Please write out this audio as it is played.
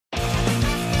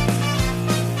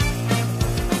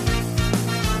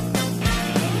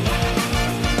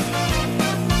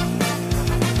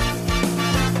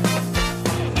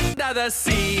under the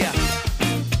sea.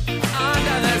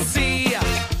 Under the sea.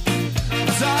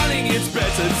 Darling, it's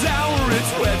better down where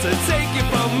it's wetter. Take it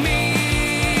from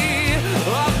me.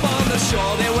 Up on the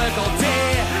shore, they work all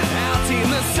day. Out in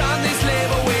the sun, they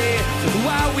slave away.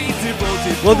 While we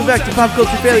devoted. Welcome back to Pop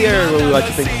Culture Failure, where we watch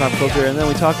things pop culture and then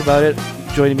we talk about it.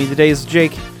 Joining me today is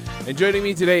Jake. And joining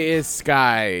me today is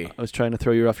Sky. I was trying to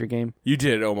throw you off your game. You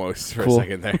did almost for Cool. a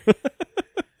second there.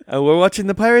 We're watching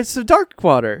The Pirates of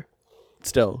Darkwater.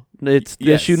 Still, it's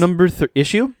Yes.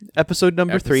 episode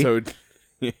number 3. Episode.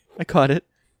 I caught it.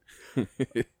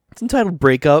 It's entitled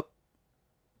Breakup.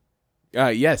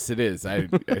 Yes, it is. I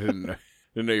didn't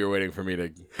know you were waiting for me to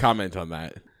comment on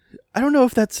that. I don't know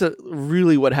if that's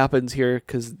really what happens here,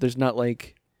 because there's not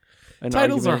like an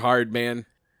Titles argument. are hard, man.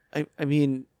 I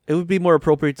mean, it would be more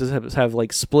appropriate to have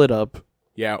like split up.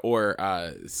 Yeah, or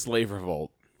slave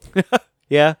revolt.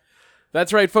 Yeah.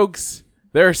 That's right, folks.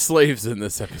 There are slaves in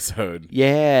this episode.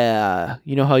 Yeah.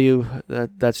 You know how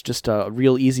that's just a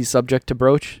real easy subject to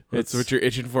broach? It's what you're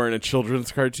itching for in a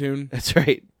children's cartoon. That's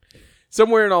right.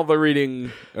 Somewhere in all the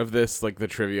reading of this, like the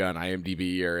trivia on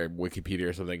IMDb or Wikipedia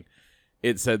or something,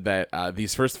 it said that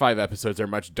these first 5 episodes are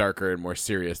much darker and more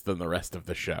serious than the rest of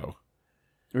the show.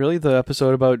 Really? The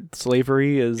episode about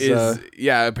slavery is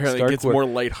Yeah, apparently it Stark, gets where- more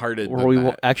lighthearted where than we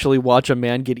that. actually watch a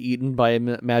man get eaten by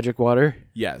magic water?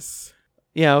 Yes.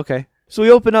 Yeah, okay. So we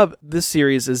open up, this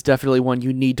series is definitely one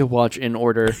you need to watch in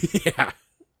order, Yeah.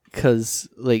 because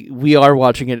like we are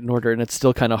watching it in order and it's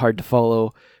still kind of hard to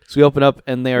follow. So we open up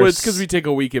and there's... Well, it's because we take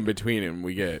a week in between and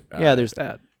we get... yeah, there's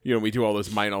that. You know, we do all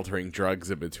those mind-altering drugs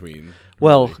in between.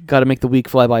 Well, really. got to make the week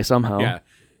fly by somehow. Yeah.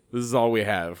 This is all we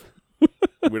have. We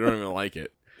don't even like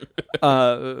it.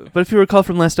 But if you recall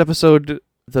from last episode,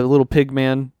 the little pig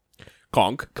man,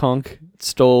 Conk.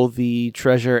 stole the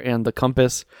treasure and the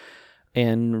compass,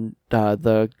 and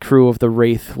the crew of the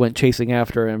Wraith went chasing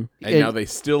after him. And now they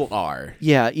still are.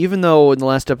 Yeah, even though in the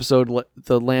last episode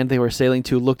the land they were sailing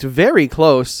to looked very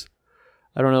close.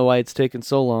 I don't know why it's taken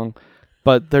so long,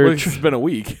 but they're Well, it's been a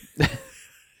week.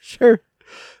 sure.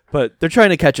 But they're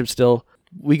trying to catch him still.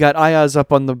 We got Ayaz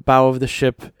up on the bow of the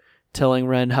ship telling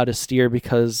Ren how to steer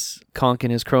because Conk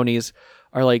and his cronies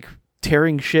are like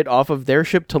tearing shit off of their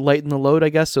ship to lighten the load, I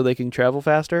guess, so they can travel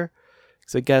faster.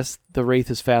 Because I guess the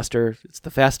Wraith is faster. It's the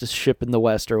fastest ship in the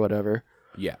West or whatever.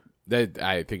 Yeah.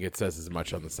 I think it says as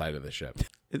much on the side of the ship.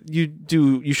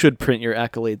 You should print your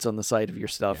accolades on the side of your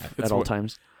stuff that's at all what-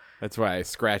 times. That's why I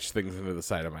scratch things into the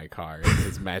side of my car.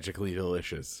 It's magically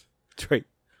delicious. That's right.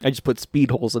 I just put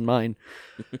speed holes in mine.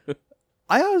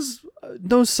 Ayaz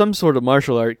knows some sort of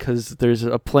martial art because there's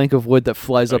a plank of wood that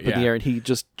flies up in the yeah. air and he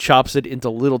just chops it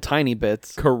into little tiny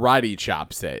bits. Karate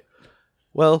chops it.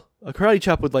 Well, a karate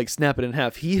chop would like snap it in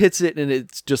half. He hits it and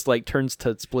it's just like turns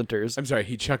to splinters. I'm sorry,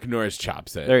 he Chuck Norris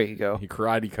chops it. There you go. He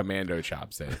Karate Commando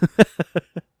chops it.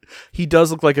 He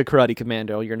does look like a karate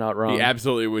commando. You're not wrong. He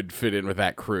absolutely would fit in with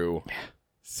that crew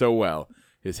so well.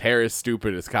 His hair is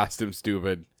stupid, his costume's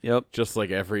stupid, Yep. just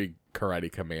like every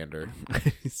karate commander.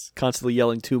 He's constantly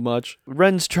yelling too much.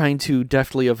 Ren's trying to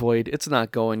deftly avoid. It's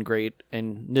not going great.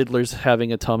 And Niddler's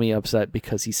having a tummy upset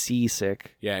because he's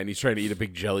seasick. Yeah, and he's trying to eat a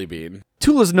big jelly bean.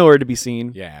 Tula's nowhere to be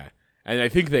seen. Yeah. And I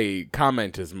think they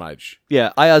comment as much.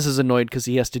 Yeah, Ayaz is annoyed because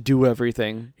he has to do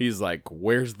everything. He's like,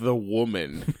 where's the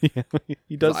woman?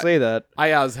 He does say that.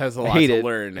 Ayaz has a lot hate to it.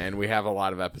 learn, and we have a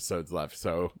lot of episodes left,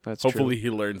 so That's hopefully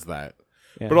he learns that.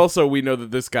 Yeah. But also, we know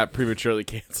that this got prematurely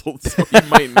canceled, so he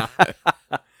might not.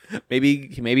 Maybe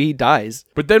he dies.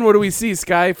 But then what do we see,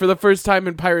 Sky, for the first time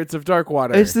in Pirates of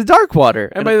Darkwater? It's the Darkwater.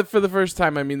 And for the first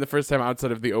time, I mean the first time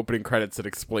outside of the opening credits that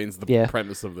explains the Yeah.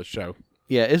 premise of the show.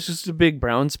 Yeah, it's just a big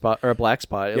brown spot or a black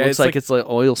spot. It Yeah, looks it's like like- it's like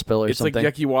oil spill or It's something.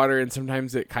 like yucky water, and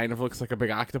sometimes it kind of looks like a big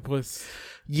octopus.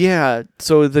 Yeah,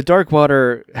 so the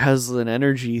Darkwater has an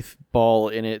energy ball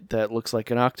in it that looks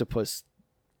like an octopus.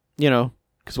 You know,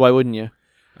 because why wouldn't you?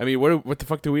 I mean, what the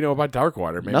fuck do we know about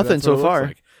Darkwater? Maybe Nothing that's what so it looks far.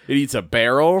 like. It eats a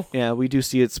barrel. Yeah, we do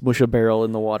see it smush a barrel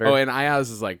in the water. Oh, and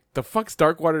Ayaz is like, the fuck's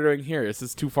Darkwater doing here? This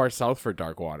is too far south for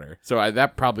Darkwater. So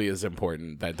that probably is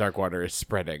important, that Darkwater is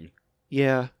spreading.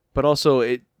 Yeah, but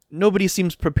also nobody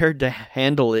seems prepared to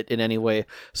handle it in any way.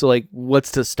 So like,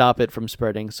 what's to stop it from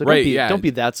spreading? So Right, yeah. don't be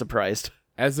that surprised.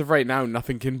 As of right now,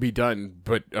 nothing can be done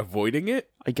but avoiding it.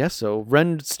 I guess so.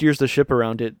 Ren steers the ship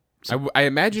around it. I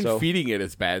imagine So- feeding it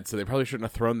is bad, so they probably shouldn't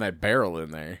have thrown that barrel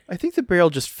in there. I think the barrel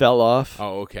just fell off.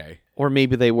 Oh, okay. Or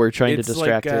maybe they were trying It's to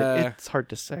distract like, it. It's hard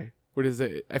to say. What is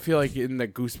it? I feel like in the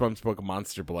Goosebumps book,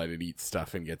 Monster Blood, it eats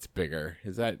stuff and gets bigger.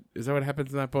 Is that what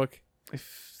happens in that book? I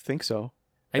think so.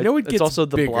 I know it It's gets also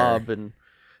the bigger. Blob and,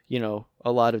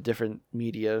 a lot of different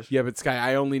media. Yeah, but Sky,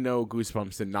 I only know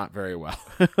Goosebumps and not very well.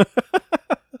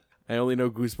 I only know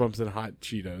Goosebumps and Hot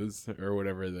Cheetos, or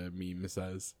whatever the meme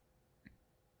says.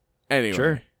 Anyway.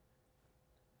 Sure.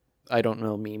 I don't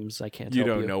know memes. I can't You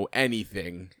help don't know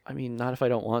anything. I mean, not if I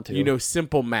don't want to. You know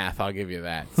simple math, I'll give you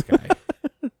that, Sky.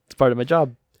 It's part of my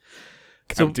job.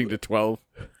 Counting to 12.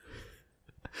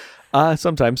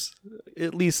 Sometimes.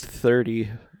 At least 30.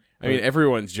 I mean,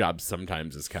 everyone's job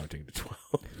sometimes is counting to 12.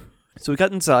 So we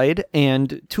got inside,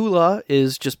 and Tula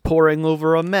is just poring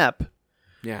over a map.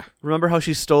 Yeah. Remember how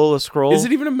she stole a scroll? Is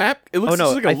it even a map? It looks Oh, no,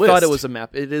 just like a I list. thought it was a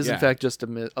map. It is, Yeah. in fact, just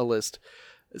a list.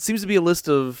 It seems to be a list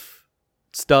of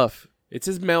stuff. It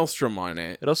says Maelstrom on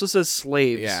it. It also says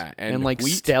slaves. Yeah, and and like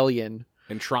wheat. stallion.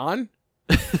 And Tron?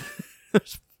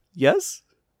 Yes?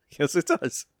 Yes, it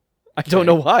does. I don't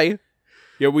know why,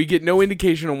 Yeah, we get no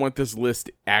indication on what this list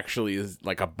actually is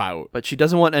like about. but she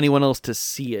doesn't want anyone else to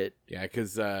see it. Yeah,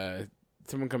 because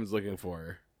someone comes looking for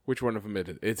her. Which one of them it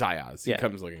is? It's Ayaz. Yeah. He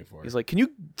comes looking for her. He's like, can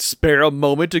you spare a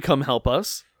moment to come help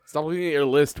us? Stop looking at your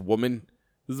list, woman.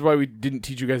 This is why we didn't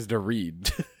teach you guys to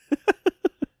read.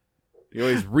 You're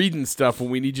always reading stuff when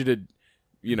we need you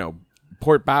to,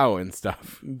 port bow and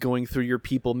stuff. Going through your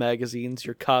People magazines,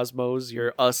 your Cosmos,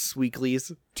 your Us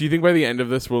weeklies. Do you think by the end of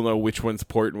this we'll know which one's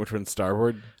port and which one's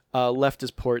starboard? Left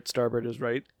is port, starboard is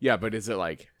right. Yeah, but is it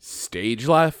like stage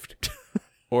left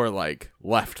or like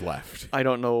left? I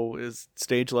don't know. Is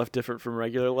stage left different from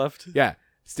regular left? Yeah,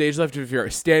 stage left if you're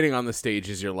standing on the stage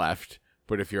is your left,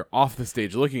 but if you're off the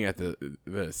stage looking at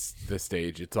the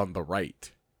stage, it's on the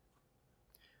right.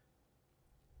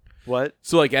 What?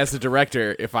 So like as a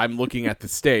director, if I'm looking at the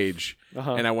stage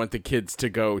Uh-huh. and I want the kids to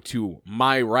go to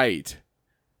my right,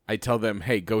 I tell them,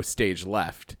 "Hey, go stage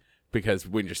left." Because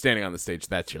when you're standing on the stage,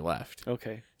 that's your left.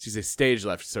 Okay. So you say stage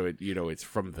left, so it's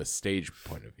from the stage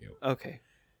point of view. Okay.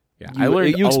 Yeah, You, I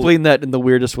learned. You explained that in the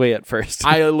weirdest way at first.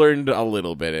 I learned a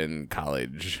little bit in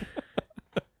college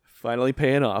Finally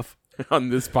paying off. on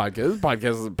this podcast. This podcast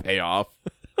doesn't pay off.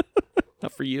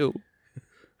 Not for you.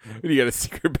 You got a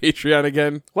secret Patreon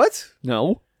again? What?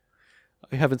 No.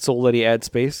 I haven't sold any ad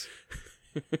space.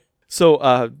 So,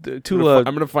 Tula...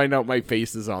 I'm gonna find out my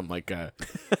face is on like an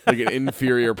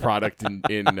inferior product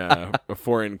in a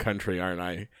foreign country, aren't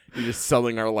I? You're just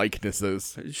selling our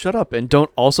likenesses. Shut up, and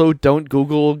don't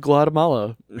Google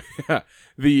Guatemala.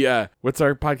 The what's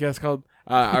our podcast called?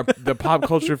 The pop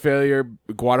culture failure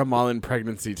Guatemalan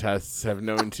pregnancy tests have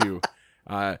known to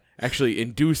actually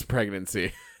induce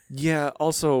pregnancy. Yeah,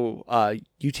 also,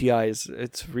 UTIs,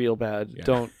 it's real bad. Yeah.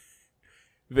 Don't...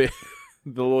 The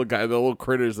little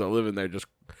critters that live in there just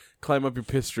climb up your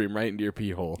piss stream right into your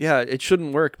pee hole. Yeah, it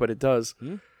shouldn't work, but it does.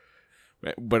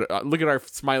 But look at our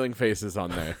smiling faces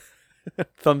on there.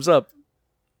 Thumbs up.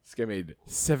 This guy made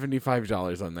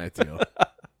 $75 on that deal.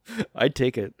 I'd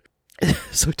take it.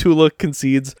 So Tula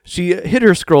concedes. She hid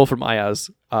her scroll from Ayaz,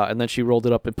 and then she rolled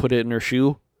it up and put it in her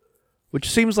shoe, which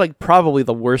seems like probably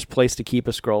the worst place to keep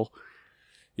a scroll.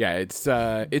 Yeah,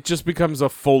 it just becomes a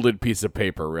folded piece of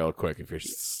paper real quick if you're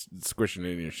squishing it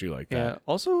in your shoe like that. Yeah.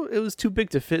 Also, it was too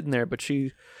big to fit in there, but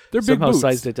she They're big somehow boots.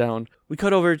 sized it down. We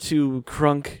cut over to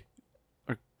Crunk,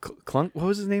 or Clunk. What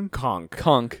was his name?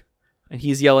 Conk. And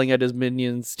he's yelling at his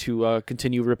minions to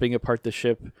continue ripping apart the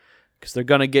ship because they're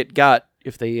gonna get got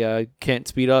if they can't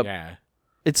speed up. Yeah.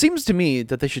 It seems to me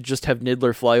that they should just have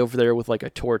Niddler fly over there with like a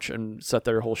torch and set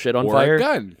their whole shit on Or fire. a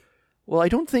gun. Well, I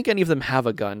don't think any of them have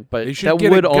a gun, but They should that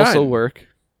get a would also gun. work.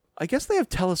 I guess they have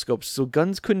telescopes, so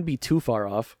guns couldn't be too far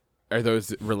off. Are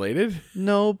those related?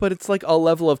 No, but it's like a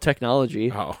level of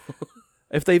technology. Oh.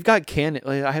 If they've got cannon,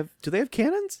 do they have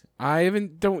cannons?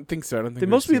 don't think so. I don't think They we've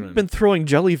mostly seen have one. been throwing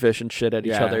jellyfish and shit at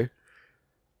each Yeah. other.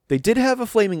 They did have a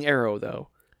flaming arrow, though.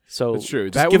 So That's true.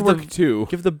 just That give would work too.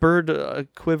 Give the bird a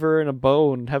quiver and a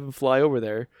bow and have him fly over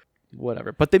there.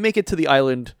 Whatever. But they make it to the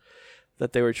island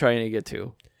that they were trying to get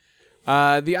to.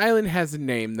 The island has a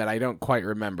name that I don't quite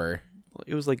remember.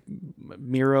 It was like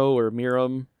Miro or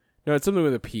Miram No, it's something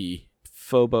with a P.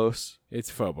 Phobos. It's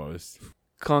Phobos.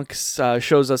 Conk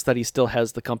shows us that he still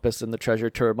has the compass and the treasure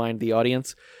to remind the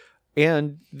audience.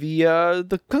 And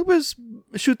the compass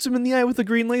shoots him in the eye with a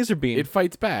green laser beam. It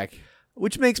fights back.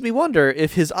 Which makes me wonder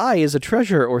if his eye is a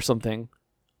treasure or something.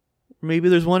 Maybe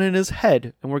there's one in his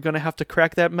head, and we're going to have to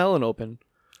crack that melon open.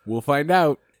 We'll find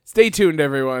out. Stay tuned,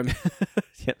 everyone.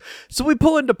 Yeah. So we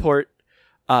pull into port.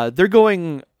 They're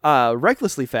going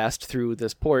recklessly fast through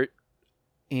this port,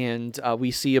 and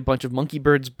we see a bunch of monkey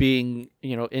birds being,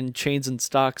 in chains and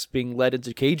stocks being led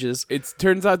into cages. It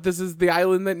turns out this is the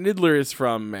island that Niddler is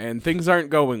from, and things aren't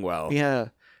going well. Yeah.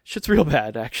 Shit's real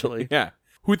bad, actually. Yeah.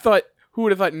 Who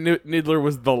would have thought Niddler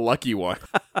was the lucky one?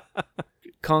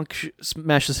 Conk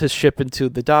smashes his ship into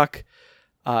the dock,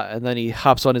 and then he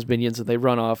hops on his minions, and they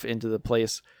run off into the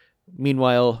place.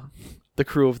 Meanwhile, the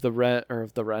crew of the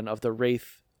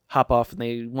Wraith hop off and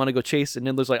they want to go chase, and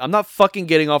Niddler's like, I'm not fucking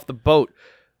getting off the boat.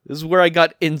 This is where I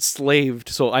got enslaved,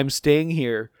 so I'm staying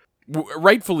here.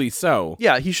 Rightfully so.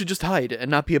 Yeah, he should just hide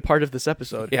and not be a part of this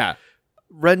episode. Yeah.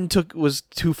 Ren was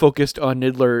too focused on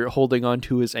Niddler holding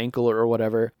onto his ankle or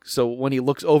whatever. So when he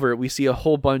looks over, we see a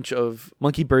whole bunch of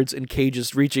monkey birds in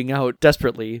cages reaching out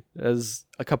desperately as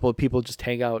a couple of people just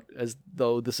hang out as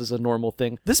though this is a normal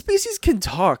thing. This species can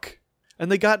talk, and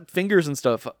they got fingers and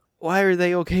stuff. Why are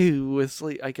they okay with,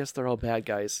 like, I guess they're all bad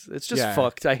guys. It's just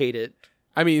fucked. I hate it.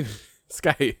 I mean,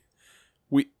 Sky,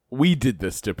 we did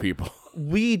this to people.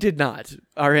 We did not.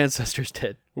 Our ancestors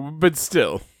did. But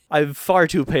still. I'm far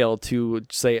too pale to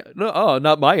say, no, oh,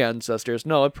 not my ancestors.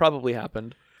 No, it probably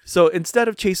happened. So instead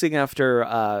of chasing after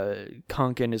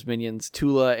Konk and his minions,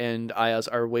 Tula and Ayaz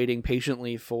are waiting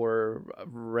patiently for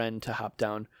Ren to hop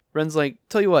down. Ren's like,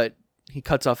 tell you what. He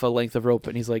cuts off a length of rope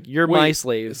and he's like, you're my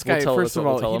slave. Sky, first of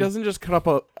all, he doesn't just cut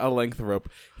up a length of rope.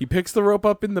 He picks the rope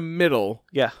up in the middle.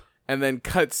 Yeah. And then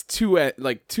cuts two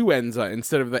ends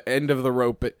instead of the end of the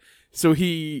rope. So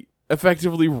he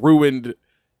effectively ruined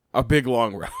a big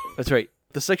long rope. That's right.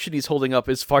 The section he's holding up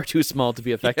is far too small to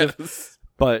be effective. Yes.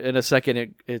 But in a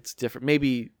second, it's different.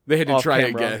 Maybe they had to try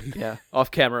camera, again. Yeah,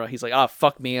 off camera, he's like,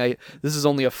 fuck me. This is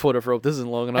only a foot of rope. This isn't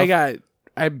long enough.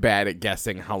 I'm bad at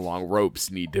guessing how long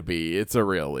ropes need to be. It's a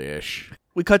real ish.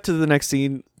 We cut to the next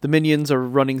scene. The minions are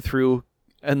running through,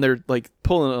 and they're like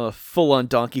pulling a full-on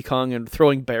Donkey Kong and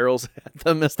throwing barrels at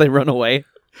them as they run away.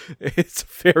 It's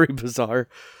very bizarre.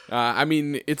 I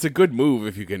mean, it's a good move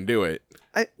if you can do it.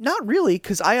 Not really,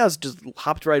 because Ayaz just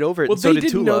hopped right over it. Well, and so they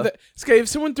did didn't Tula. know that. Sky, if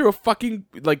someone threw a fucking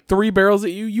 3 barrels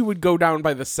at you, you would go down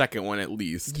by the second one at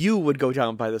least. You would go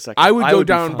down by the second. I would go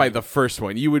down by the first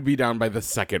one. You would be down by the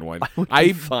second one.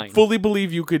 I fully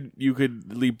believe you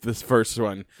could leap this first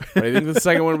one, but I think the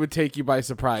second one would take you by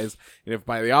surprise. And if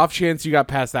by the off chance you got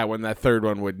past that one, that third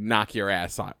one would knock your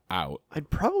ass out. I'd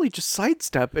probably just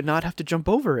sidestep and not have to jump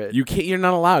over it. You can't. You're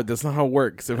not allowed. That's not how it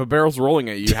works. If a barrel's rolling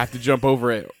at you, you have to jump over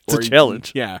it. It's a challenge.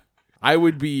 Yeah. I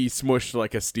would be smushed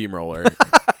like a steamroller.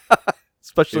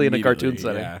 Especially in a cartoon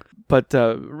setting. Yeah. But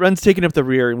Ren's taking up the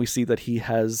rear, and we see that he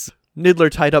has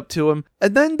Niddler tied up to him.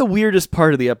 And then the weirdest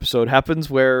part of the episode happens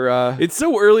where... It's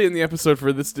so early in the episode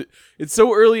for this... It's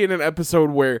so early in an episode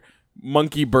where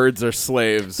monkey birds are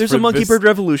slaves. There's a monkey bird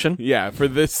revolution. Yeah, for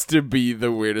this to be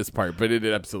the weirdest part, but it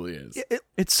absolutely is.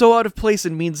 It's so out of place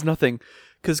and means nothing.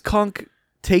 Because Konk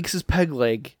takes his peg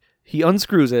leg, he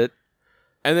unscrews it,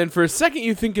 and then for a second,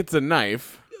 you think it's a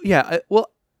knife. Yeah,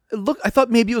 look, I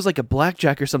thought maybe it was like a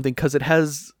blackjack or something because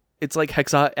it's like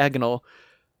hexagonal.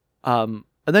 And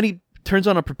then he turns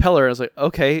on a propeller. And I was like,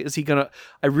 okay, is he gonna?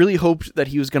 I really hoped that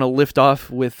he was gonna lift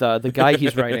off with the guy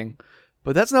he's riding,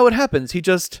 but that's not what happens. He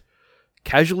just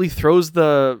casually throws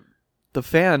the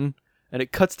fan, and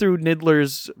it cuts through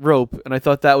Niddler's rope. And I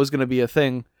thought that was gonna be a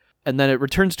thing, and then it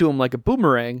returns to him like a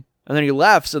boomerang, and then he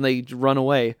laughs and they run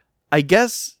away. I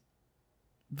guess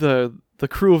the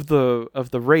crew of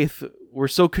the Wraith were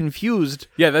so confused.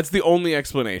 Yeah, that's the only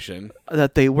explanation.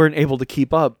 That they weren't able to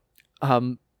keep up.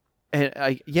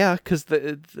 Because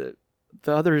the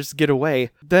others get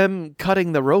away. Them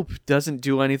cutting the rope doesn't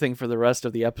do anything for the rest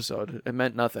of the episode. It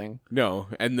meant nothing. No,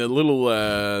 and the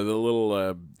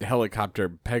little helicopter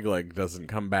peg leg doesn't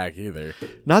come back either.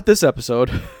 Not this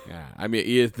episode. Yeah, I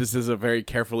mean, this is a very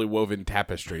carefully woven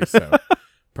tapestry, so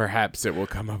perhaps it will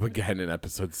come up again in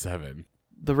episode 7.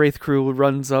 The Wraith crew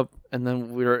runs up, and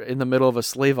then we're in the middle of a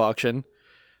slave auction.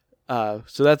 So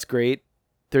that's great.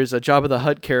 There's a Jabba the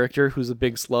Hutt character who's a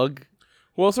big slug.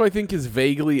 Who also I think is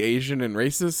vaguely Asian and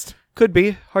racist. Could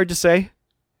be. Hard to say.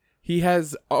 He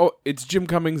has... it's Jim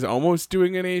Cummings almost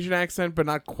doing an Asian accent, but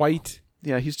not quite.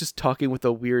 Yeah, he's just talking with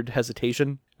a weird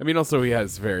hesitation. I mean, also he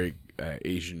has very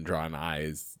Asian-drawn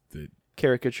eyes.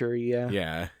 Caricature, yeah.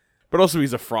 Yeah. But also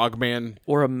he's a frogman.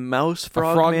 Or a mouse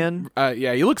frogman.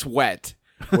 Yeah, he looks wet.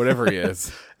 Whatever he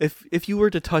is. If you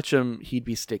were to touch him, he'd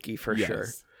be sticky for sure.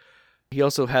 He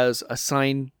also has a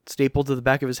sign stapled to the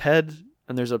back of his head,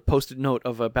 and there's a post-it note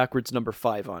of a backwards number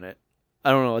 5 on it. I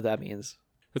don't know what that means.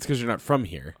 That's because you're not from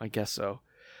here. I guess so.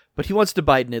 But he wants to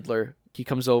buy Niddler. He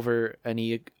comes over, and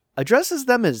he addresses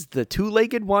them as the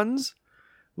 2-legged ones,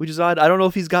 which is odd. I don't know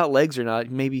if he's got legs or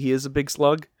not. Maybe he is a big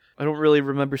slug. I don't really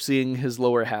remember seeing his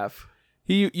lower half.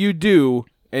 You do...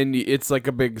 And it's like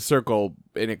a big circle,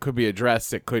 and it could be a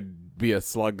dress, it could be a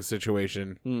slug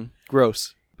situation.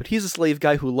 Gross. But he's a slave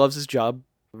guy who loves his job.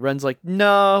 Ren's like,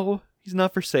 no, he's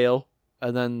not for sale.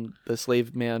 And then the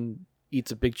slave man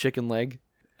eats a big chicken leg.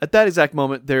 At that exact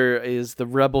moment, there is the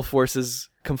rebel forces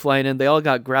come flying in. They all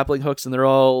got grappling hooks, and they're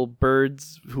all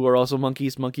birds who are also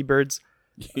monkeys, monkey birds.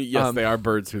 Yes, they are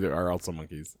birds who are also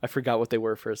monkeys. I forgot what they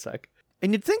were for a sec.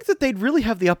 And you'd think that they'd really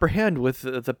have the upper hand with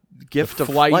the gift The of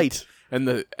flight. and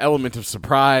the element of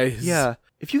surprise. Yeah.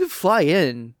 If you could fly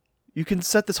in, you can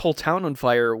set this whole town on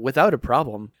fire without a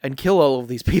problem and kill all of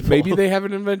these people. Maybe they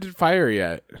haven't invented fire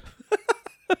yet.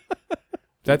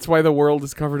 That's why the world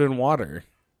is covered in water.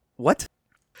 What?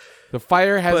 The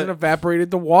fire hasn't evaporated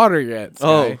the water yet, Sky.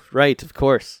 Oh, right, of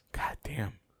course. God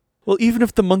damn. Well, even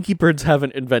if the monkey birds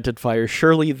haven't invented fire,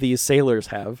 surely these sailors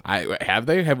have. Have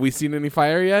they? Have we seen any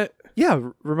fire yet?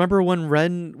 Yeah, remember when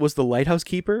Ren was the lighthouse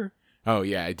keeper? Oh,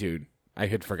 yeah, dude. I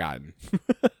had forgotten.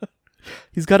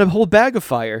 He's got a whole bag of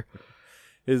fire.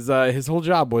 His whole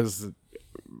job was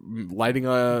lighting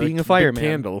Being a big fireman.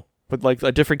 candle. But like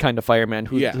a different kind of fireman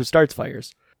who starts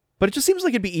fires. But it just seems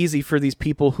like it'd be easy for these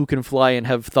people who can fly and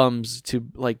have thumbs to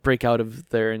like break out of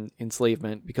their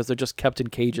enslavement because they're just kept in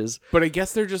cages. But I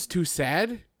guess they're just too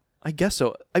sad. I guess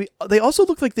so. I mean, they also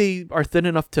look like they are thin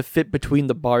enough to fit between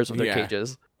the bars of their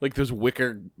cages. Like those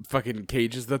wicker fucking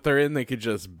cages that they're in, they could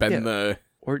just bend the...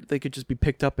 Or they could just be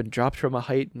picked up and dropped from a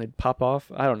height and they'd pop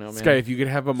off. I don't know, man. Sky, if you could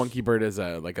have a monkey bird as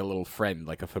a little friend,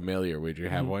 like a familiar, would you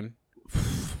have one?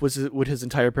 Would his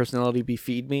entire personality be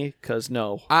feed me? Because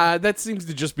no. That seems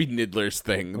to just be Niddler's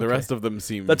thing. The rest of them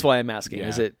seem... That's why I'm asking. Yeah.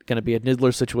 Is it going to be a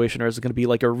Niddler situation or is it going to be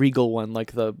like a regal one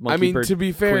like the monkey bird to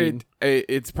be fair, queen?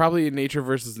 It's probably a nature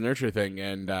versus nurture thing.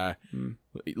 And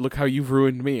look how you've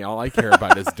ruined me. All I care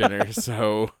about is dinner,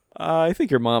 so... I think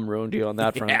your mom ruined you on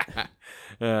that front.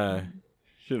 Yeah.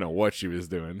 She didn't know what she was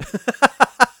doing.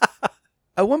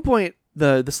 At one point,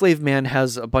 the slave man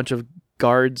has a bunch of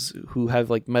guards who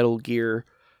have like metal gear.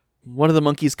 One of the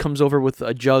monkeys comes over with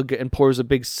a jug and pours a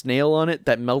big snail on it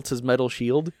that melts his metal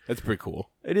shield. That's pretty cool.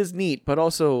 It is neat, but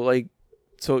also like,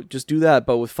 so just do that,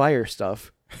 but with fire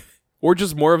stuff. Or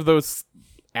just more of those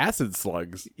acid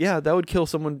slugs. Yeah, that would kill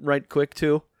someone right quick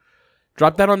too.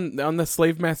 Drop that on the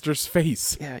slave master's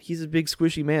face. Yeah, he's a big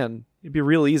squishy man. It'd be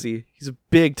real easy. He's a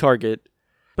big target.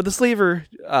 But the slaver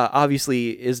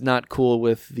obviously is not cool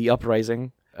with the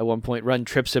uprising. At one point, Ren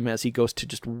trips him as he goes to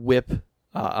just whip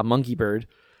a monkey bird.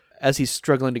 As he's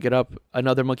struggling to get up,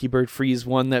 another monkey bird frees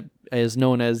one that is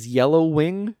known as Yellow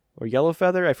Wing or Yellow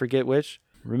Feather. I forget which.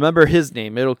 Remember his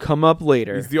name. It'll come up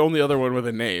later. He's the only other one with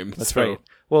a name. That's right.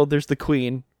 Well, there's the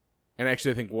queen. And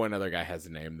actually, I think one other guy has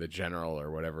a name. The general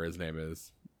or whatever his name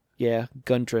is. Yeah,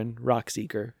 Gundren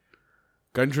Rockseeker.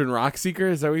 Gundren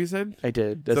Rockseeker? Is that what you said? I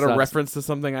did. Is that a reference to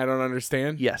something I don't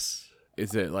understand? Yes.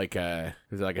 Is it like a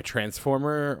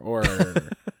transformer or?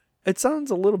 It sounds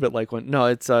a little bit like one. No,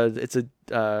 it's a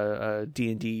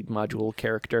D&D module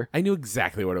character. I knew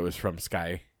exactly what it was from,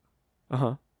 Sky.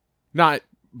 Uh-huh. Not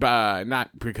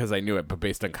because I knew it, but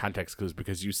based on context,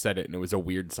 because you said it and it was a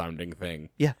weird sounding thing.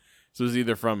 Yeah. So it was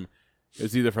either from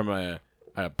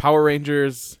a Power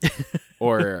Rangers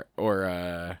or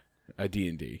a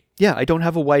D&D. Yeah, I don't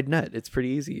have a wide net. It's pretty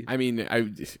easy. I mean,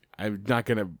 I'm not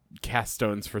gonna cast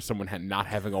stones for someone not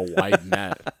having a wide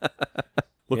net.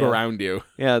 Look around you.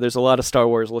 Yeah, there's a lot of Star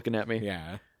Wars looking at me.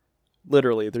 Yeah.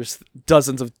 Literally, there's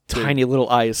dozens of tiny little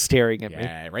eyes staring at me.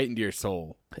 Yeah, right into your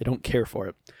soul. I don't care for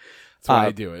it. That's why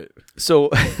I do it. So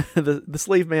the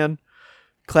slave man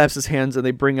claps his hands and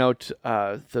they bring out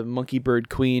the monkey bird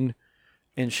queen,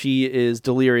 and she is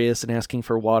delirious and asking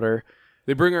for water.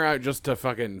 They bring her out just to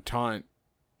fucking taunt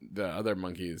the other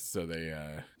monkeys, so they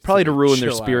probably to ruin their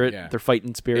chill spirit, out, their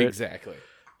fighting spirit. Exactly.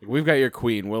 We've got your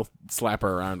queen. We'll slap her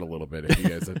around a little bit if you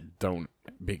guys don't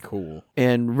be cool.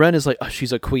 And Ren is like, oh,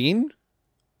 she's a queen?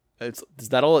 Is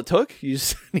that all it took? You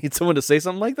just need someone to say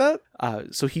something like that?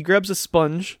 So he grabs a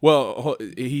sponge. Well,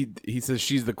 he says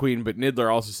she's the queen, but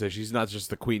Niddler also says she's not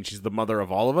just the queen, she's the mother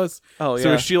of all of us. Oh, yeah.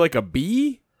 So is she like a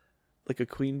bee? Like a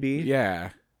queen bee? Yeah.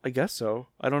 I guess so.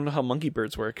 I don't know how monkey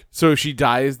birds work. So if she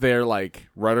dies, they're like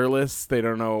rudderless. They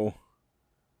don't know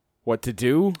what to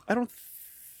do? I don't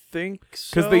think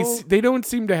so. Because they don't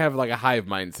seem to have like a hive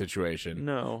mind situation.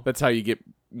 No. That's how you get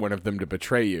one of them to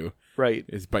betray you. Right.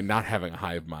 Is by not having a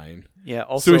hive mind. Yeah.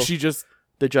 Also, so is she just...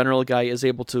 The general guy is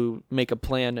able to make a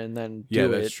plan and then do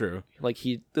it. Yeah, that's true. Like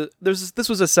this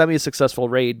was a semi-successful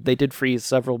raid. They did free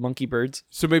several monkey birds.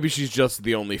 So maybe she's just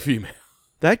the only female.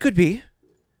 That could be.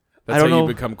 That's how you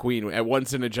become queen. At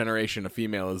once in a generation, a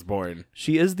female is born.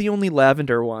 She is the only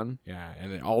lavender one. Yeah,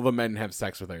 and all the men have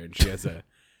sex with her, and she has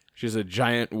a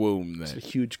giant womb. It's a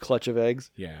huge clutch of eggs.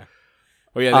 Yeah.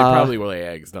 Oh yeah, they probably lay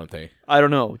eggs, don't they? I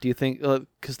don't know. Do you think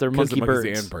because they're monkey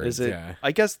birds? And birds? Is it? Yeah.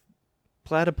 I guess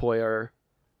platypoi are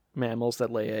mammals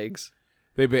that lay eggs.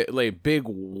 They lay big,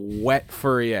 wet,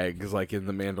 furry eggs like in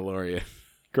The Mandalorian.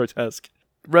 Grotesque.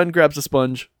 Ren grabs a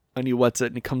sponge and he wets it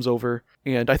and he comes over.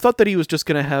 And I thought that he was just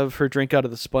going to have her drink out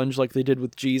of the sponge like they did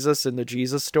with Jesus in the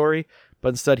Jesus story. But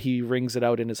instead he wrings it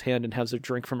out in his hand and has her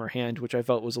drink from her hand, which I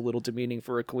felt was a little demeaning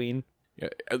for a queen. Yeah,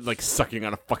 like sucking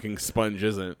on a fucking sponge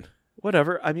isn't.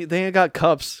 Whatever. I mean, they ain't got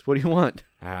cups. What do you want?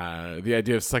 The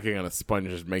idea of sucking on a sponge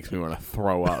just makes me want to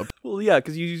throw up. Well, yeah,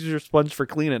 because you use your sponge for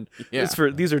cleaning. Yeah.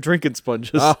 These are drinking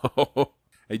sponges. Oh,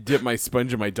 I dip my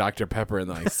sponge in my Dr. Pepper and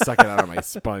then I suck it out of my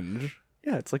sponge.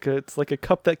 Yeah, it's like a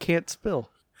cup that can't spill.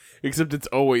 Except it's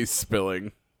always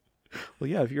spilling. Well,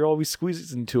 yeah, if you're always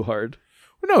squeezing too hard.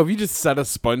 Well, no, if you just set a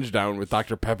sponge down with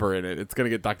Dr. Pepper in it, it's going to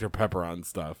get Dr. Pepper on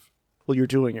stuff. Well, you're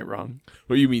doing it wrong.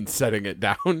 What, you mean setting it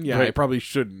down? Yeah, Right. I probably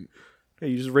shouldn't. Yeah,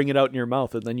 you just wring it out in your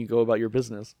mouth and then you go about your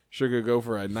business. Sugar go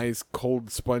for a nice cold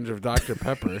sponge of Dr.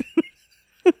 Pepper.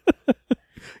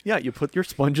 Yeah, you put your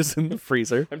sponges in the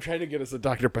freezer. I'm trying to get us a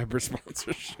Dr. Pepper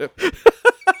sponsorship.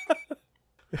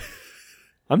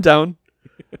 I'm down.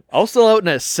 I'll sell out in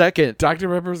a second. Dr.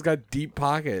 Pepper's got deep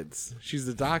pockets. She's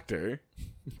a doctor.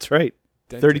 That's right.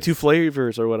 Dentist. 32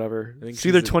 flavors or whatever. think It's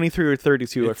either she's a- 23 or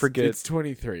 32. I forget. It's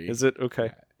 23. Is it?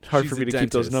 Okay. Hard She's for me a to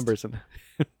keep those dentist. numbers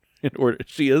in order.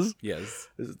 She is? Yes.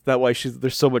 Is that why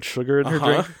there's so much sugar in her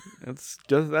drink?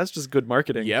 That's just good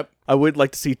marketing. Yep. I would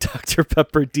like to see Dr.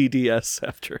 Pepper DDS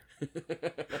after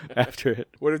it.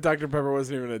 What if Dr. Pepper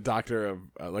wasn't even a doctor of,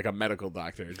 like a medical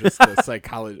doctor, just a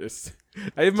psychologist?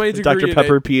 I have my degree Dr.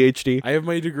 Pepper PhD. I have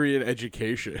my degree in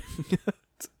education.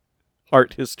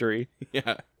 Art history.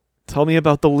 Yeah. Tell me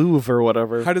about the Louvre or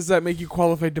whatever. How does that make you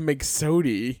qualified to make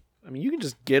soda? I mean, you can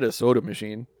just get a soda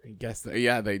machine. I guess they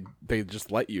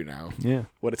just let you now. Yeah.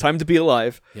 What a time to be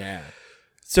alive. Yeah.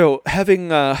 So, having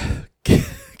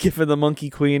given the Monkey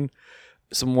Queen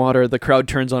some water, the crowd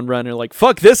turns on Ren and are like,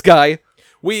 fuck this guy.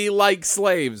 We like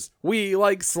slaves. We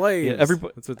like slaves. Yeah,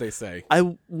 everybody. That's what they say.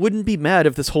 I wouldn't be mad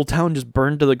if this whole town just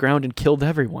burned to the ground and killed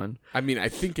everyone. I mean, I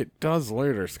think it does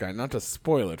later, Sky. Not to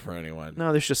spoil it for anyone.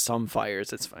 No, there's just some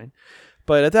fires. It's fine.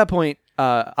 But at that point,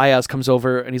 Ayaz comes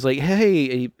over and he's like,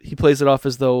 hey, he plays it off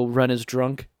as though Ren is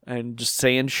drunk and just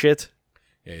saying shit.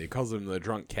 Yeah, he calls him the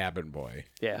drunk cabin boy.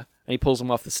 Yeah. And he pulls him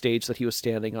off the stage that he was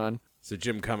standing on. So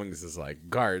Jim Cummings is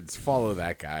like, guards, follow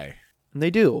that guy. And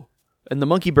they do. And the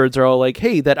monkey birds are all like,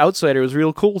 hey, that outsider was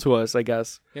real cool to us, I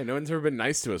guess. Yeah, no one's ever been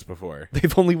nice to us before.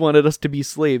 They've only wanted us to be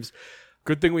slaves.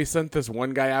 Good thing we sent this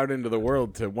one guy out into the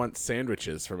world to want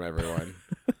sandwiches from everyone.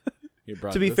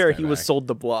 To be fair, he was sold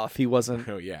the bluff. He wasn't.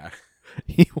 Oh, yeah.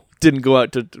 He didn't go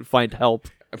out to find help.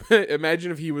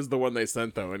 Imagine if he was the one they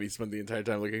sent, though, and he spent the entire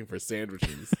time looking for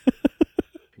sandwiches.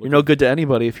 You're no good to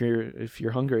anybody if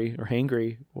you're hungry or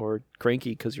hangry or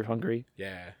cranky because you're hungry.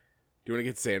 Yeah. Do you want to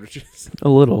get sandwiches? A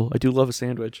little. I do love a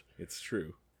sandwich. It's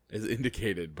true, as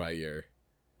indicated by your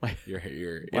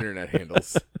internet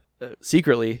handles.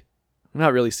 Secretly,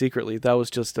 not really secretly. That was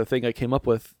just a thing I came up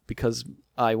with because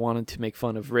I wanted to make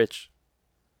fun of Rich.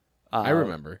 I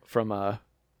remember from an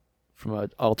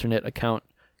alternate account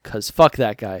because fuck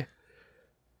that guy.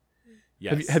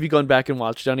 Yes. Have you gone back and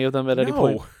watched any of them at any No.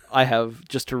 point? I have,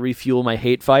 just to refuel my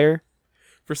hate fire.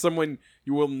 For someone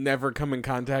you will never come in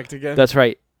contact again? That's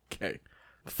right. Okay.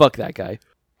 Fuck that guy. He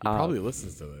probably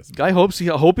listens to this. I hope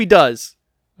he does.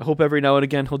 I hope every now and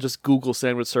again he'll just Google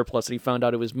sandwich surplus and he found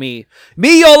out it was me.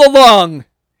 Me all along!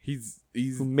 He's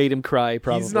Who made him cry,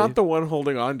 probably. He's not the one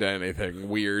holding on to anything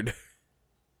weird.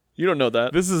 You don't know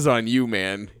that. This is on you,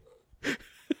 man.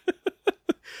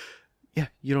 Yeah,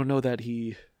 you don't know that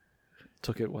he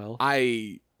took it well.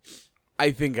 I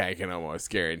think I can almost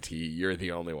guarantee you're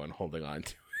the only one holding on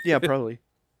to it. Yeah, probably.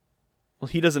 Well,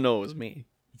 he doesn't know it was me.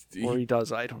 Or he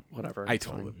does. I don't. Whatever. I It's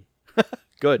told fine. him.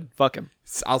 Good. Fuck him.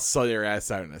 I'll sell your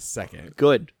ass out in a second.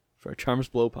 Good. For a Charms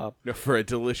Blow Pop. No, for a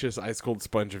delicious ice cold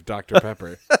sponge of Dr.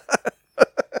 Pepper.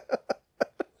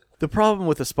 The problem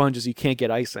with a sponge is you can't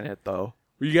get ice in it, though.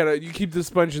 You keep the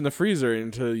sponge in the freezer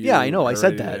until you. Yeah, I know. I are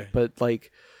said ready that. to- But,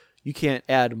 like, you can't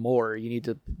add more. You need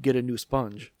to get a new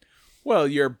sponge. Well,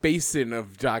 your basin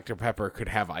of Dr. Pepper could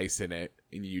have ice in it,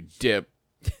 and you dip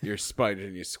your sponge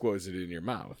and you squoze it in your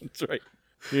mouth. That's right.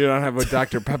 You don't have a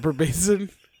Dr. Pepper basin?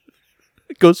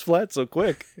 It goes flat so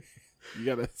quick. You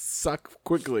gotta suck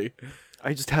quickly.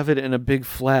 I just have it in a big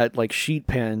flat, like, sheet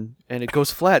pan, and it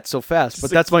goes flat so fast. But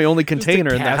that's my only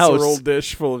container in the casserole house.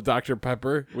 dish full of Dr.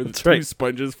 Pepper with That's two right.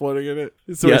 sponges floating in it.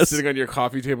 So Yes. it's sitting on your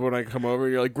coffee table when I come over.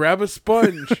 You're like, grab a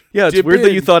sponge. Yeah, it's Dip weird that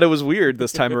in. you thought it was weird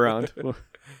this time around.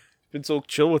 Been so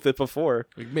chill with it before.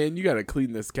 Like, man, you gotta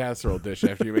clean this casserole dish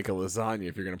after you make a lasagna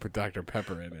if you're gonna put Dr.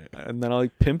 Pepper in it. And then I'll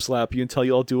pimp slap you and tell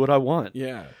you I'll do what I want.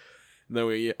 Yeah. And then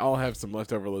we all have some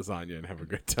leftover lasagna and have a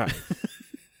good time.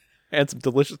 And some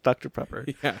delicious Dr. Pepper.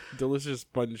 Yeah, delicious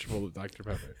sponge full of Dr.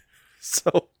 Pepper.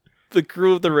 So the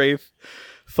crew of the Wraith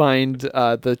find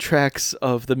the tracks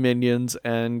of the minions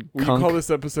and We call this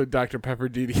episode Dr. Pepper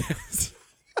DDS.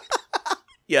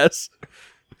 Yes.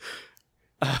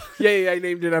 Yay, I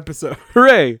named an episode.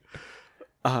 Hooray!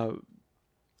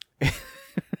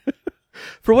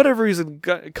 For whatever reason,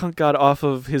 Kunk got off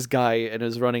of his guy and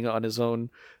is running on his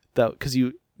own. Because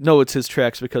you know it's his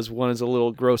tracks because one is a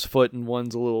little gross foot and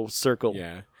one's a little circle.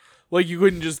 Yeah. Like, you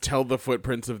couldn't just tell the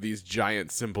footprints of these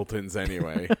giant simpletons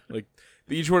anyway. Like,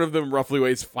 each one of them roughly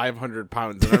weighs 500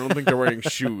 pounds, and I don't think they're wearing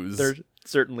shoes. They're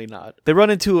certainly not. They run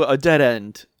into a dead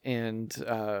end, and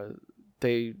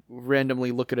they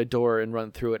randomly look at a door and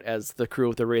run through it as the crew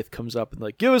of the Wraith comes up and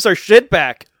like, give us our shit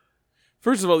back!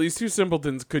 First of all, these two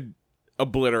simpletons could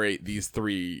obliterate these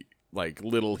three, like,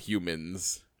 little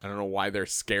humans. I don't know why they're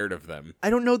scared of them. I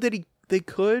don't know that they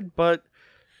could, but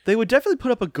they would definitely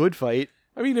put up a good fight.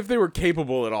 I mean, if they were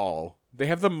capable at all. They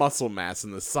have the muscle mass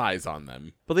and the size on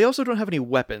them. But they also don't have any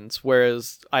weapons,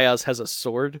 whereas Ayaz has a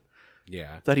sword.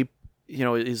 Yeah. That he,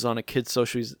 is on a kid's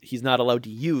social he's not allowed to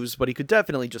use, but he could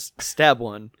definitely just stab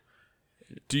one.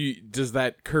 Does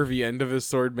that curvy end of his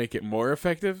sword make it more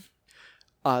effective?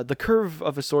 The curve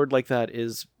of a sword like that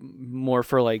is more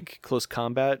for, like, close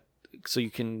combat, so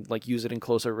you can, like, use it in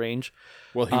closer range.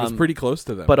 Well, he was pretty close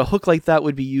to them. But a hook like that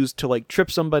would be used to, like,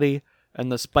 trip somebody, and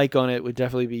the spike on it would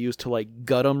definitely be used to, like,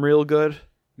 gut them real good.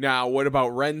 Now, what about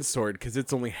Ren's sword? Because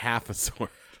it's only half a sword.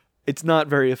 It's not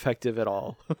very effective at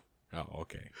all. Oh,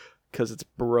 okay. Because it's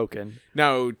broken.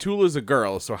 Now, Tula's a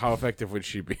girl, so how effective would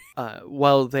she be?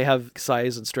 While they have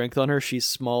size and strength on her, she's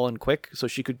small and quick, so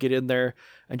she could get in there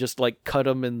and just, like, cut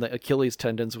them in the Achilles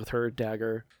tendons with her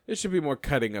dagger. There should be more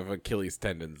cutting of Achilles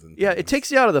tendons. Yeah, it takes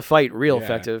you out of the fight real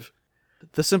effective.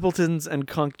 The simpletons and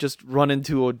Kunk just run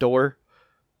into a door,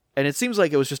 and it seems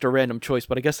like it was just a random choice,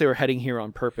 but I guess they were heading here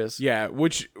on purpose. Yeah,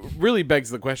 which really begs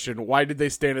the question, why did they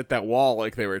stand at that wall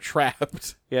like they were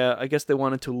trapped? Yeah, I guess they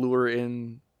wanted to lure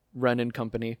in Ren and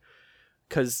company,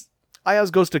 because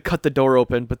Ayaz goes to cut the door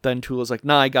open, but then Tula's like,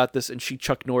 nah, I got this, and she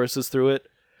Chuck Norrises through it.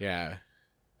 Yeah.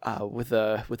 With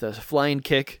a flying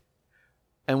kick.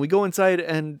 And we go inside,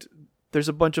 and there's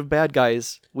a bunch of bad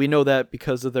guys. We know that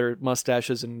because of their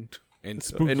mustaches and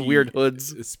spooky, and weird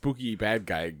hoods. Spooky bad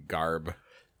guy garb.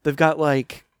 They've got,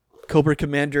 like, Cobra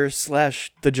Commander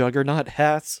 / the Juggernaut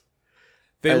hats.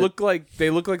 They look like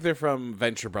they're from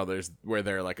Venture Brothers, where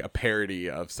they're like a parody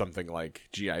of something like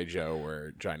G.I. Joe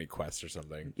or Johnny Quest or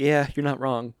something. Yeah, you're not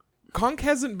wrong. Kunk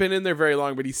hasn't been in there very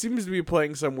long, but he seems to be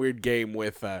playing some weird game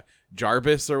with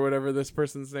Jarvis or whatever this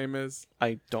person's name is.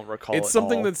 I don't recall. It's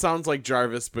something that sounds like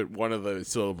Jarvis, but one of the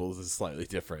syllables is slightly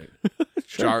different.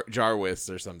 Sure. Jarvis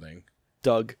or something.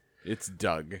 Doug. It's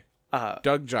Doug.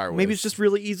 Doug Jarvis. Maybe it's just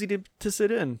really easy to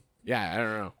sit in. Yeah, I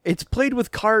don't know. It's played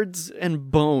with cards and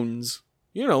bones.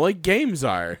 Like games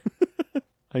are.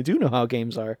 I do know how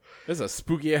games are. This is a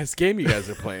spooky-ass game you guys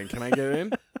are playing. Can I get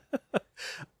in?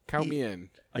 Count me in.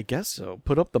 I guess so.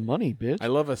 Put up the money, bitch. I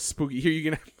love a spooky... Here, you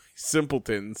can have my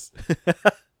simpletons.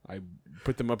 I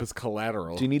put them up as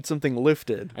collateral. Do you need something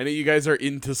lifted? I know you guys are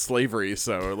into slavery,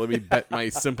 so let me bet my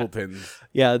simpletons.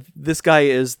 Yeah, this guy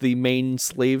is the main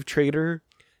slave trader.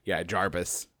 Yeah,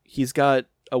 Jarvis. He's got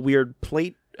a weird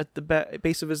plate at the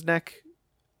base of his neck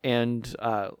and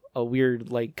a weird,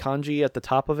 like, kanji at the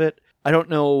top of it. I don't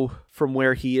know from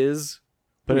where he is,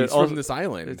 but he's from this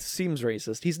island. It seems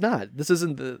racist. He's not. This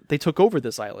isn't they took over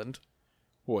this island.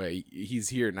 Boy, he's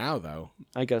here now, though.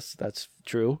 I guess that's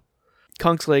true.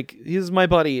 Kunk's like, he's my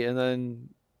buddy, and then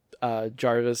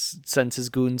Jarvis sends his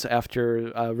goons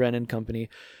after Ren and company.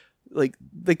 Like,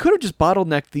 they could have just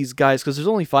bottlenecked these guys, because there's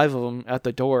only 5 of them at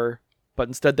the door, but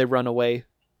instead they run away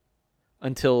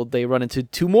until they run into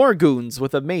 2 more goons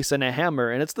with a mace and a hammer,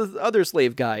 and it's the other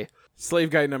slave guy.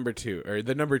 Slave guy number 2, or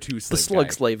the number 2 slave guy. The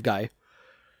slug slave guy.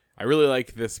 I really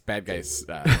like this bad guy's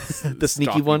the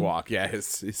sneaky one walk. Yeah, his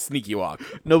sneaky walk.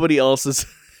 Nobody else is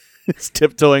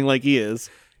tiptoeing like he is.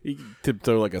 He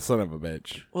tiptoe like a son of a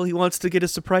bitch. Well, he wants to get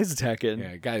his surprise attack in.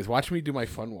 Yeah, guys, watch me do my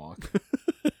fun walk.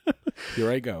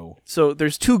 Here I go. So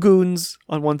there's 2 goons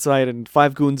on one side and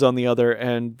 5 goons on the other,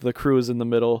 and the crew is in the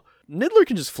middle. Niddler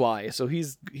can just fly, so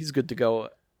he's good to go.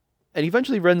 And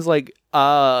eventually Ren's like,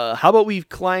 how about we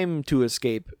climb to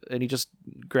escape? And he just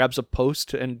grabs a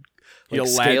post and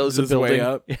scales a building. Way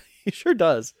up. He sure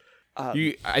does.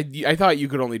 I thought you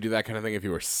could only do that kind of thing if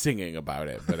you were singing about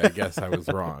it, but I guess I was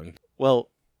wrong. Well,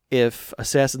 if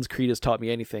Assassin's Creed has taught me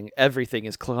anything, everything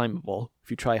is climbable if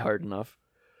you try hard enough.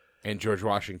 And George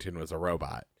Washington was a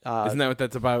robot. Isn't that what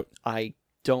that's about? I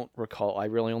don't recall. I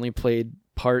really only played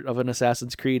part of an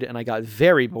Assassin's Creed, and I got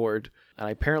very bored. And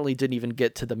I apparently didn't even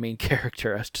get to the main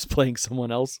character. I was just playing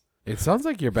someone else. It sounds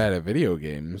like you're bad at video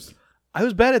games. I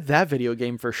was bad at that video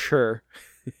game for sure.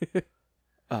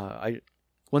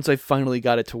 Once I finally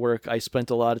got it to work, I spent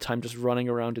a lot of time just running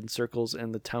around in circles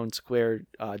in the town square,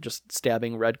 just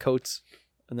stabbing redcoats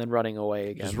and then running away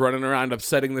again. Just running around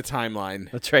upsetting the timeline.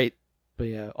 That's right. But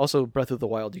yeah, also Breath of the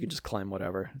Wild, you can just climb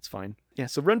whatever. It's fine. Yeah,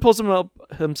 so Ren pulls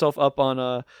himself up on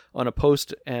a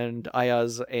post, and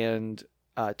Ayaz and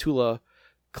Tula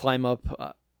climb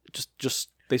up. Just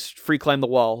they free climb the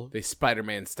wall. They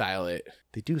Spider-Man style it.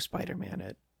 They do Spider-Man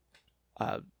it.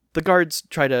 The guards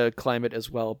try to climb it as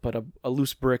well, but a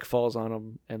loose brick falls on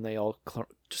them, and they all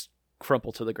just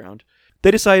crumple to the ground.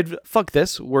 They decide, fuck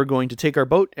this, we're going to take our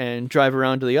boat and drive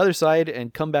around to the other side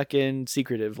and come back in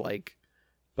secretive-like.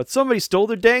 But somebody stole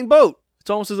their dang boat! It's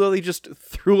almost as though they just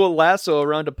threw a lasso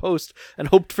around a post and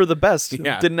hoped for the best.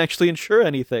 Yeah. Didn't actually ensure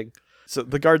anything. So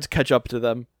the guards catch up to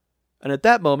them, and at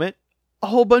that moment, a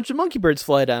whole bunch of monkey birds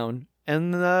fly down,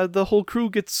 and the whole crew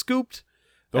gets scooped.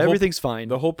 Everything's fine.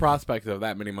 The whole prospect of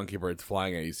that many monkey birds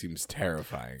flying at you seems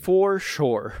terrifying. For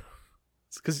sure.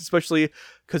 Especially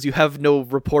because you have no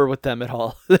rapport with them at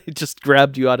all. They just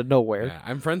grabbed you out of nowhere. Yeah,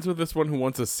 I'm friends with this one who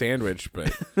wants a sandwich,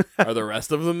 but are the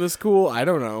rest of them this cool? I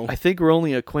don't know. I think we're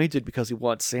only acquainted because he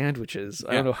wants sandwiches.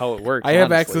 Yeah. I don't know how it works. I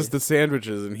have access to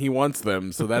sandwiches, and he wants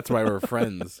them, so that's why we're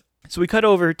friends. So we cut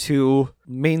over to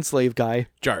main slave guy.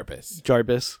 Jarvis.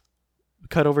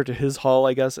 Cut over to his hall,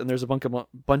 I guess, and there's a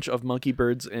bunch of monkey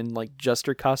birds in like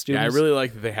jester costumes. Yeah, I really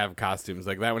like that they have costumes.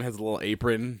 Like that one has a little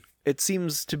apron. It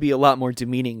seems to be a lot more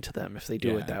demeaning to them if they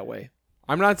do it that way.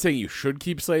 I'm not saying you should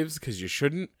keep slaves because you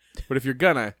shouldn't, but if you're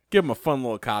gonna, give them a fun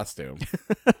little costume.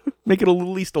 Make it at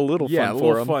least a little fun for them. Yeah, a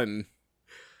little fun.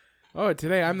 Oh,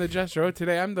 today I'm the jester. Oh,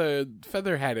 today I'm the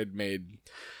feather-hatted maid.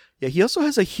 Yeah, he also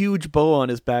has a huge bow on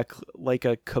his back, like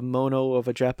a kimono of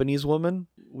a Japanese woman.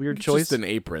 Weird choice. It's just an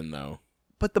apron, though.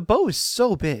 But the bow is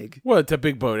so big. Well, it's a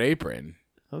big bowed apron.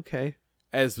 Okay.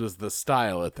 As was the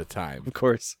style at the time. Of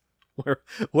course.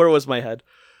 Where was my head?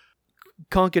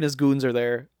 Conk and his goons are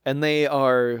there, and they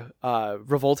are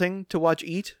revolting to watch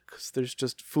eat, because there's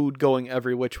just food going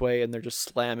every which way, and they're just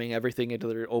slamming everything into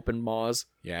their open maws.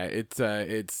 Yeah, it's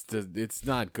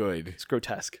not good. It's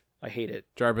grotesque. I hate it.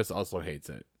 Jarvis also hates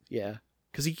it. Yeah,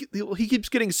 because he keeps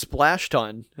getting splashed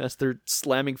on as they're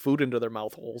slamming food into their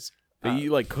mouth holes. They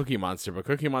eat like Cookie Monster, but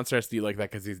Cookie Monster has to eat like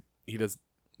that because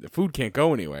the food can't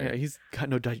go anywhere. Yeah, he's got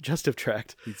no digestive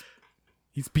tract.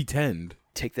 He's pretend.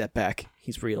 Take that back.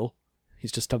 He's real.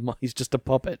 He's just a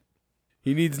puppet.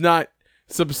 He needs not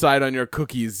subside on your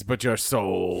cookies, but your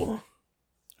soul.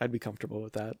 I'd be comfortable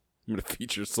with that. I'm gonna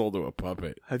feed your soul to a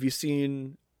puppet. Have you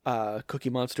seen Cookie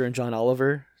Monster and John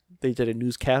Oliver? They did a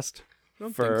newscast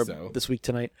for This Week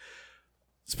Tonight.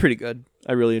 It's pretty good.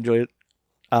 I really enjoyed it.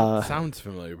 Sounds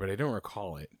familiar, but I don't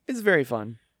recall it. It's very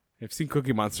fun. I've seen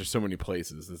Cookie Monster so many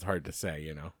places, it's hard to say,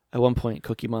 you know. At one point,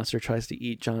 Cookie Monster tries to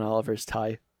eat John Oliver's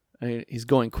tie. I mean, he's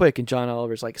going quick, and John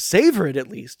Oliver's like, savor it at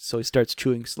least. So he starts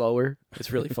chewing slower.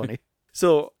 It's really funny.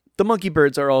 So the monkey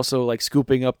birds are also like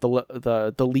scooping up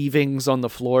the leavings on the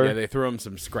floor. Yeah, they throw them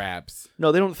some scraps.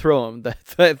 No, they don't throw them.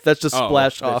 That's just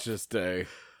splash off.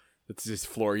 That's just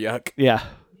floor yuck. Yeah,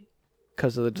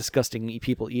 because of the disgusting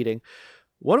people eating.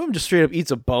 One of them just straight up eats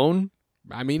a bone.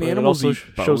 I mean, animals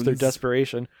also shows their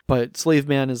desperation. But Slave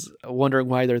Man is wondering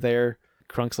why they're there.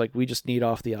 Krunk's like, we just need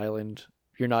off the island.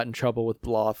 You're not in trouble with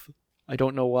Bloth. I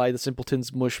don't know why the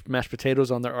simpletons mush mashed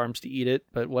potatoes on their arms to eat it,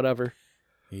 but whatever.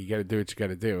 You gotta do what you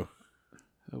gotta do.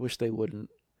 I wish they wouldn't.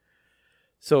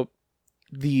 So,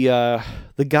 the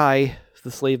guy,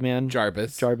 the slave man,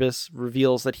 Jarvis,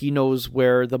 reveals that he knows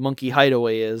where the monkey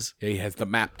hideaway is. Yeah, he has the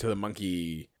map to the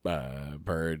monkey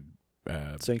bird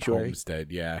sanctuary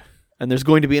homestead. Yeah, and there's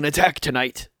going to be an attack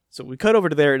tonight. So we cut over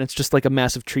to there, and it's just like a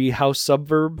massive tree house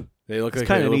suburb. They look like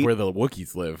they live where the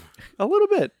Wookiees live. A little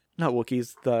bit. Not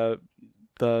Wookiees,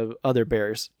 the other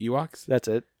bears. Ewoks? That's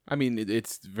it. I mean, they're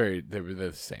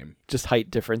the same. Just height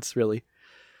difference, really.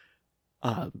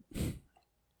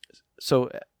 So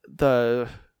the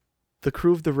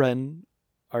crew of the Wren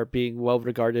are being well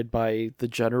regarded by the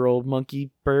general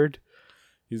monkey bird.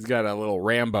 He's got a little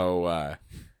Rambo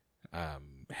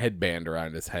headband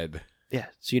around his head. Yeah,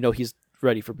 so you know he's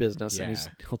ready for business, and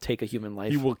he'll take a human life.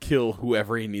 He will kill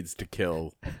whoever he needs to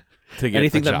kill to get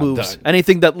anything the that job moves, done.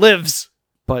 anything that lives.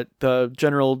 But the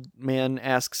general man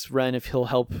asks Ren if he'll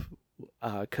help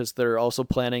because they're also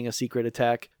planning a secret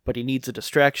attack, but he needs a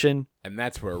distraction. And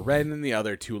that's where Ren and the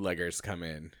other two-leggers come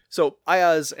in. So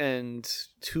Ayaz and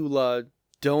Tula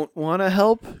don't want to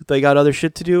help. They got other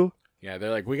shit to do. Yeah,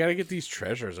 they're like, we got to get these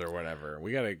treasures or whatever.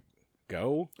 We got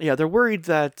go. Yeah, they're worried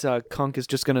that Konk is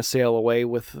just going to sail away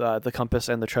with the compass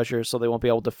and the treasure, so they won't be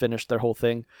able to finish their whole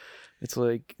thing. It's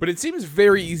like... But it seems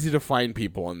very easy to find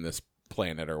people on this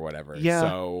planet or whatever. Yeah.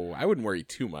 So I wouldn't worry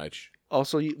too much.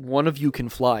 Also, one of you can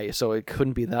fly, so it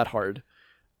couldn't be that hard.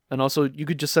 And also, you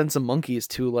could just send some monkeys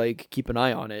to, like, keep an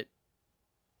eye on it.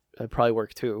 That'd probably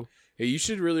work, too. Yeah, you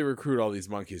should really recruit all these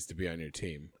monkeys to be on your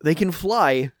team. They can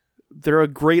fly. They're a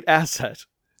great asset.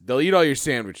 They'll eat all your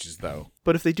sandwiches, though.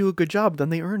 But if they do a good job, then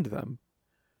they earned them.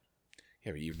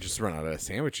 Yeah, but you just run out of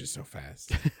sandwiches so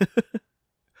fast.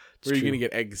 Where are you going to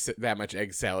get that much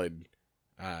egg salad,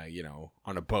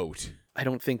 on a boat? I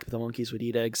don't think the monkeys would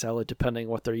eat egg salad, depending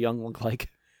what their young look like.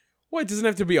 Well, it doesn't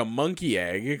have to be a monkey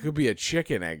egg. It could be a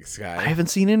chicken egg, Sky. I haven't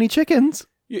seen any chickens.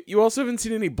 You also haven't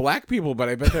seen any black people, but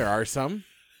I bet there are some.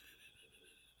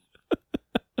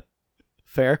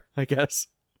 Fair, I guess.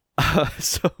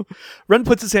 So Ren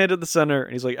puts his hand in the center,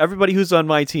 and he's like, everybody who's on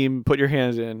my team, put your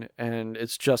hands in. And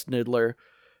it's just Niddler.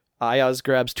 Ayaz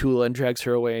grabs Tula and drags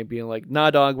her away, being like,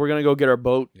 nah, dog, we're going to go get our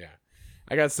boat. Yeah.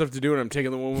 I got stuff to do, and I'm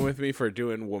taking the woman with me for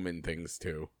doing woman things,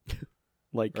 too.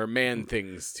 Or man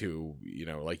things, too,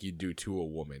 like you do to a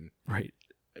woman. Right.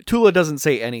 Tula doesn't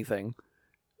say anything,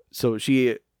 so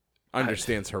she...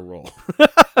 understands her role.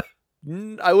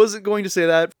 I wasn't going to say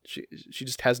that. She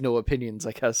just has no opinions,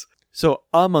 I guess. So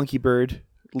a monkey bird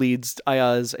leads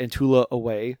Ayaz and Tula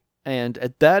away, and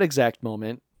at that exact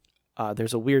moment,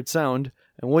 there's a weird sound,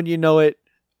 and when you know it,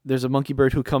 there's a monkey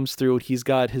bird who comes through. He's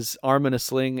got his arm in a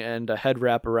sling and a head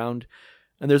wrap around,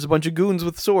 and there's a bunch of goons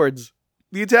with swords.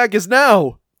 The attack is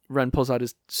now! Ren pulls out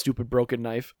his stupid broken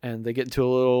knife, and they get into a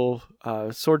little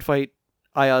sword fight.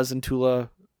 Ayaz and Tula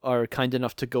are kind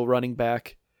enough to go running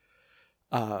back,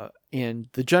 and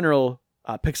the general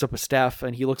picks up a staff,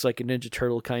 and he looks like a Ninja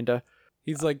Turtle, kinda.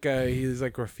 He's like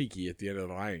Rafiki at the end of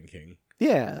The Lion King.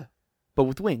 Yeah, but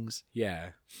with wings. Yeah.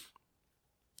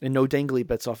 And no dangly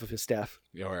bits off of his staff.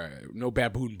 Or no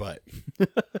baboon butt. And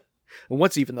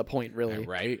what's even the point, really? Yeah,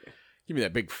 right? Give me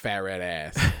that big fat red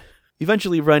ass.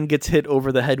 Eventually, Ren gets hit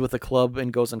over the head with a club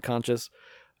and goes unconscious.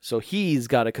 So he's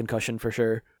got a concussion for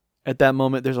sure. At that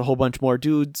moment, there's a whole bunch more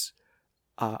dudes.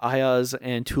 Ayaz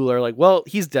and Tula are like, well,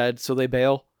 he's dead, so they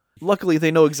bail. Luckily,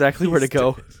 they know exactly where to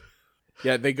go.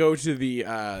 Yeah, they go to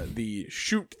the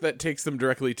chute that takes them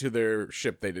directly to their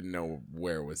ship they didn't know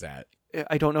where it was at.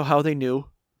 I don't know how they knew.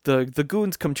 The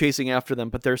goons come chasing after them,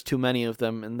 but there's too many of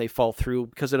them, and they fall through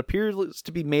because it appears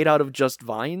to be made out of just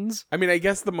vines. I mean, I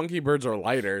guess the monkey birds are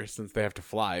lighter since they have to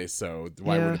fly, so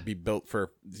why would it be built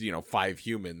for, 5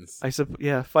 humans?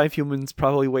 5 humans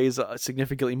probably weighs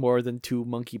significantly more than 2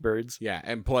 monkey birds. Yeah,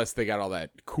 and plus they got all that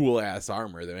cool-ass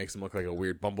armor that makes them look like a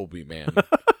weird bumblebee man.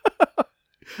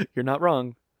 You're not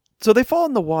wrong. So they fall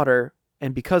in the water,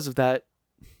 and because of that,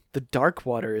 the dark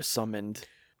water is summoned.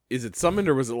 Is it summoned,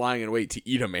 or was it lying in wait to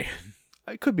eat a man?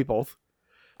 It could be both.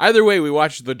 Either way, we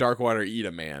watched the dark water eat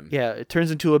a man. Yeah, it turns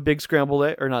into a big scrambled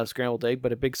egg, or not a scrambled egg,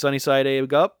 but a big sunny side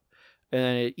egg up,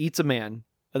 and it eats a man.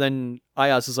 And then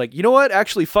Ayaz is like, you know what?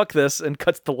 Actually, fuck this, and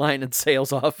cuts the line and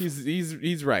sails off.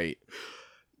 He's right.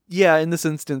 Yeah, in this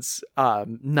instance,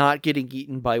 not getting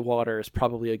eaten by water is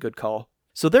probably a good call.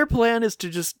 So their plan is to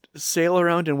just sail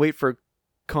around and wait for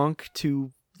Konk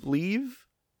to leave,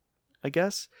 I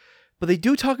guess. But they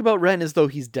do talk about Ren as though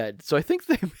he's dead. So I think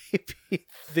they may be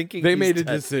thinking they he's made a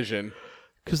dead. Decision.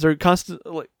 Because they're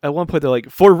constantly, like, at one point they're like,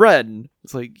 for Ren.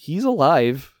 It's like, he's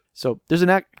alive. So there's an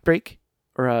act break,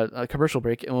 or a commercial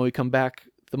break. And when we come back,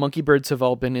 the monkey birds have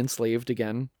all been enslaved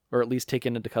again, or at least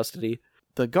taken into custody.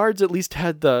 The guards at least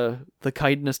had the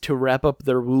kindness to wrap up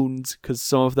their wounds, because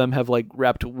some of them have like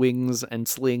wrapped wings and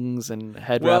slings and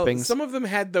head wrappings. Some of them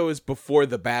had those before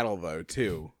the battle, though,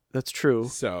 too. That's true.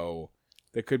 So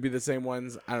they could be the same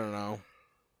ones. I don't know.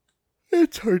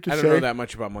 It's hard to say. I don't know that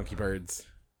much about monkey birds.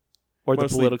 Or the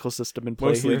political system in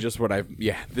play mostly here. Just what I've...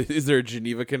 Yeah. Is there a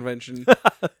Geneva Convention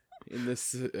in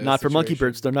this Not for monkey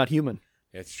birds. They're not human.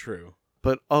 It's true.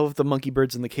 But all of the monkey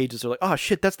birds in the cages are like, oh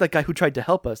shit, that's that guy who tried to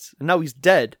help us. And now he's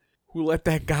dead. Who let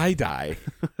that guy die?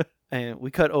 And we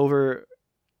cut over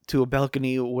to a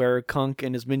balcony where Konk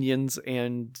and his minions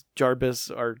and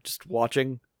Jarbis are just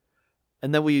watching.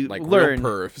 And then we learn...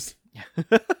 real pervs.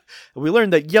 We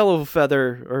learned that Yellow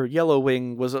Feather, or Yellow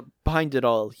Wing, was behind it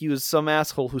all. He was some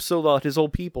asshole who sold out his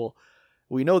old people.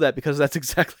 We know that because that's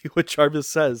exactly what Jarvis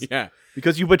says. Yeah.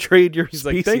 Because you betrayed your He's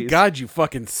species. like, thank God you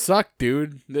fucking suck,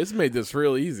 dude. This made this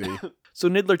real easy. So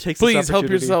Niddler takes Please this help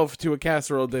opportunity. yourself to a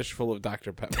casserole dish full of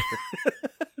Dr. Pepper.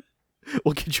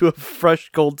 We'll get you a fresh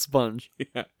gold sponge.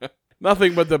 Yeah.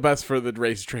 Nothing but the best for the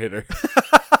race trader.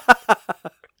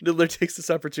 Niddler takes this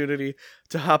opportunity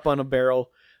to hop on a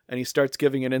barrel, and he starts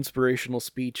giving an inspirational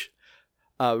speech.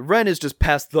 Ren is just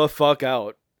passed the fuck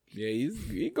out. Yeah,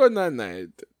 he's going that night.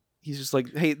 He's just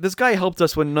like, hey, this guy helped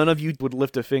us when none of you would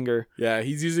lift a finger. Yeah,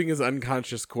 he's using his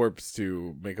unconscious corpse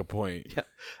to make a point. Yeah.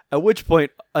 At which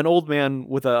point, an old man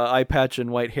with an eye patch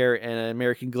and white hair and an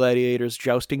American Gladiators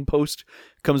jousting post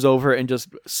comes over and just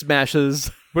smashes.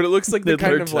 But it looks like the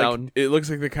kind of down. like it looks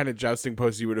like the kind of jousting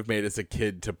post you would have made as a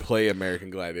kid to play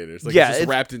American Gladiators. Like, yeah, it's just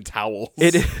wrapped in towels.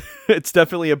 It's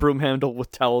definitely a broom handle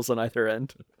with towels on either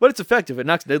end, but it's effective. It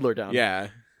knocks Niddler down. Yeah.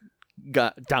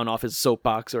 Got down off his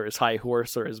soapbox or his high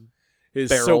horse or his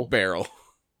barrel. Soap barrel.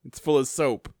 It's full of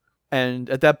soap. And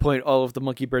at that point, all of the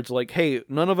monkey birds are like, hey,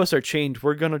 none of us are chained.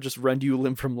 We're going to just rend you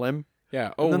limb from limb.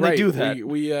 Yeah. Oh, right. They do that.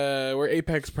 We're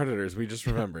apex predators. We just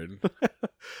remembered.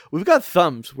 We've got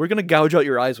thumbs. We're going to gouge out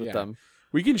your eyes with them.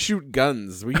 We can shoot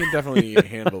guns. We can definitely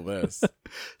handle this.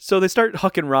 So they start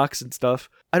hucking rocks and stuff.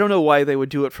 I don't know why they would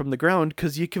do it from the ground,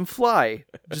 because you can fly.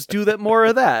 Just do that more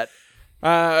of that.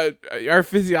 Our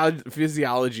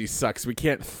physiology sucks. We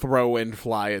can't throw and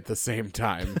fly at the same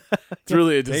time. It's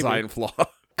really a design flaw.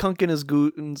 Kunk and his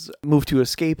goons move to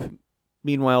escape.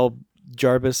 Meanwhile,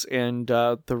 Jarvis and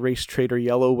the race trader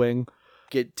Yellow Wing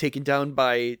get taken down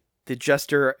by the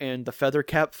Jester and the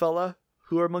Feathercap fella,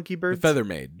 who are monkey birds.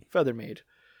 Feathermaid.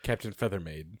 Captain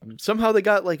Feathermaid. Somehow they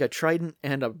got like a trident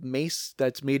and a mace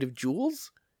that's made of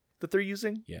jewels that they're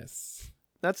using. Yes.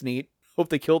 That's neat. Hope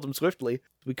they killed him swiftly.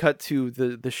 We cut to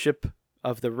the ship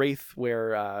of the Wraith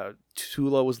where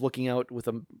Tula was looking out with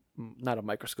not a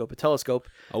microscope, a telescope.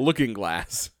 A looking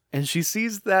glass. And she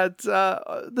sees that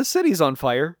the city's on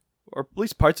fire, or at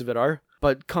least parts of it are.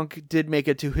 But Kunk did make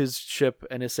it to his ship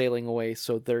and is sailing away,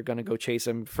 so they're going to go chase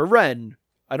him for Ren.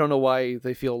 I don't know why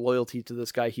they feel loyalty to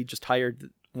this guy. He just hired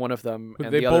one of them,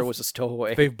 and the other was a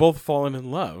stowaway. They've both fallen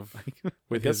in love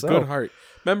with his good heart.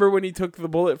 Remember when he took the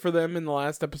bullet for them in the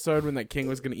last episode when that king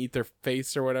was going to eat their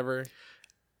face or whatever?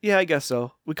 Yeah, I guess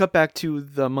so. We cut back to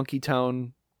the monkey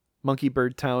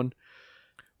bird town.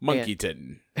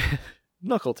 Monkeyton.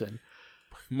 Knuckleton.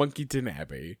 Monkeyton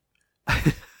Abbey.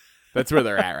 That's where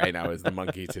they're at right now, is the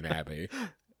Monkeyton Abbey.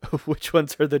 Which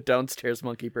ones are the downstairs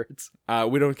monkey birds?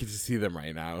 We don't get to see them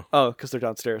right now. Oh, because they're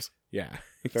downstairs. Yeah,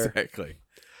 Fair. exactly.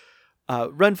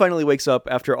 Ren finally wakes up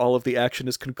after all of the action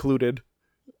is concluded.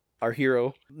 Our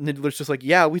hero. Niddler's just like,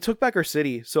 yeah, we took back our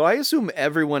city, so I assume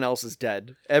everyone else is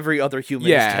dead. Every other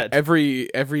human is dead.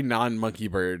 Every non-monkey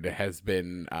bird has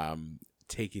been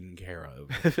taken care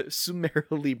of.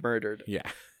 Summarily murdered. Yeah.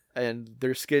 And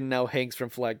their skin now hangs from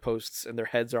flagposts, and their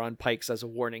heads are on pikes as a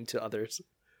warning to others.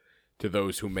 To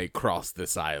those who may cross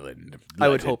this island, I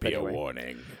would hope be anyway. A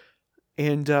warning.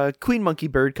 And Queen Monkey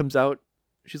Bird comes out.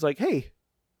 She's like, hey,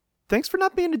 thanks for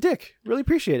not being a dick. Really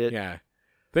appreciate it. Yeah.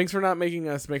 Thanks for not making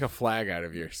us make a flag out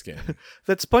of your skin.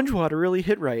 That sponge water really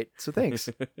hit right, so thanks.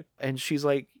 And she's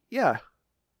like, yeah.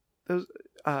 Those,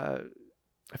 I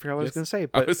forgot what I was going to say.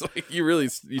 But I was like, you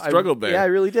struggled there. Yeah, I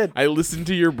really did. I listened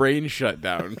to your brain shut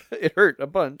down. It hurt a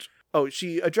bunch. Oh,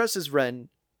 she addresses Ren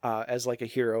as like a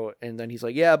hero, and then he's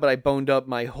like, yeah, but I boned up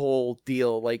my whole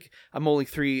deal. Like, I'm only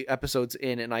 3 episodes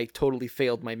in, and I totally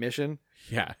failed my mission.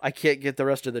 Yeah. I can't get the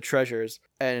rest of the treasures.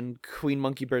 And Queen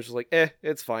Monkey Bird was like,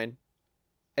 it's fine.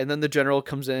 And then the general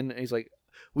comes in, and he's like,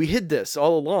 we hid this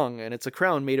all along, and it's a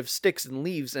crown made of sticks and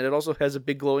leaves, and it also has a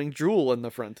big glowing jewel in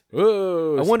the front.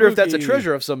 Whoa, I wonder if that's a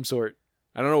treasure of some sort.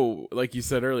 I don't know. Like you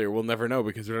said earlier, we'll never know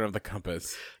because we don't have the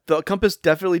compass. The compass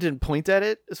definitely didn't point at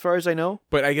it, as far as I know.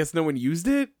 But I guess no one used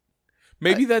it?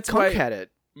 Maybe that's Kunk why... had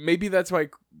it. Maybe that's why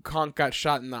Kunk got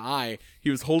shot in the eye. He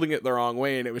was holding it the wrong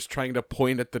way, and it was trying to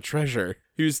point at the treasure.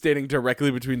 He was standing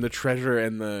directly between the treasure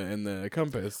and the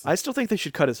compass. I still think they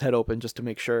should cut his head open just to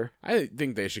make sure. I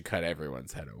think they should cut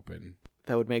everyone's head open.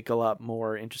 That would make a lot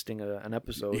more interesting an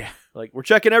episode. Yeah. Like, we're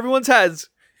checking everyone's heads.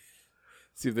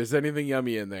 See if there's anything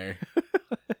yummy in there.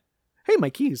 Hey, my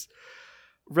keys.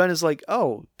 Ren is like,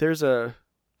 oh, there's a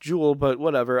jewel, but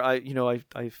whatever.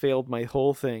 I failed my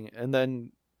whole thing. And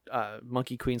then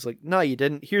Monkey Queen's like, no, you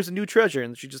didn't. Here's a new treasure.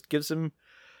 And she just gives him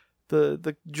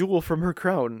the jewel from her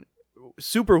crown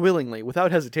super willingly,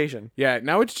 without hesitation. Yeah,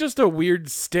 now it's just a weird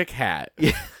stick hat.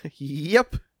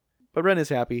 Yep. But Ren is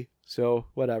happy, so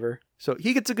whatever. So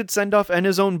he gets a good send-off and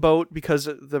his own boat because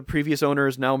the previous owner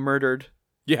is now murdered.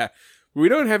 Yeah. We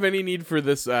don't have any need for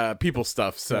this people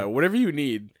stuff, so whatever you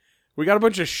need. We got a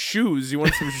bunch of shoes. You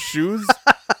want some shoes?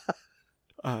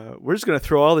 We're just going to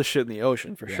throw all this shit in the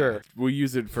ocean for sure. We'll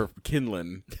use it for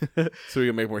kindling so we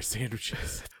can make more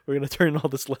sandwiches. We're going to turn all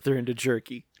this leather into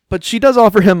jerky. But she does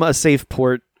offer him a safe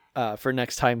port for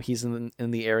next time he's in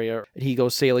the area. And he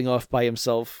goes sailing off by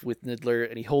himself with Niddler,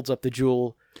 and he holds up the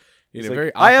jewel. In He's a like,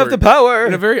 very I have the power!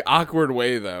 In a very awkward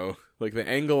way, though. Like, the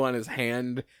angle on his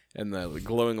hand and the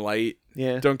glowing light.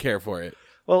 Yeah. Don't care for it.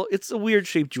 Well, it's a weird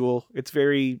shaped jewel. It's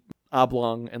very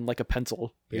oblong and like a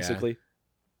pencil, basically.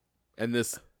 Yeah. And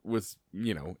this was,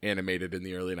 animated in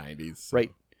the early 90s. So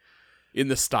right. In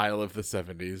the style of the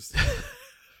 70s.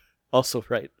 Also,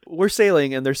 right. We're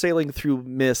sailing, and they're sailing through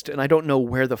mist, and I don't know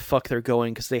where the fuck they're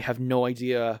going because they have no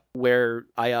idea where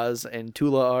Ayaz and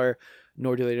Tula are,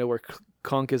 nor do they know where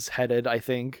Conk is headed, I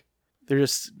think. They're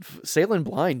just sailing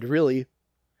blind, really.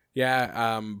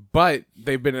 Yeah, but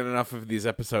they've been in enough of these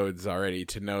episodes already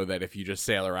to know that if you just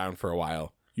sail around for a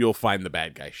while, you'll find the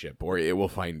bad guy ship, or it will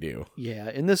find you. Yeah,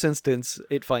 in this instance,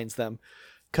 it finds them,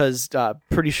 because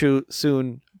pretty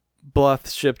soon,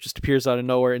 Bluth's ship just appears out of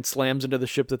nowhere and slams into the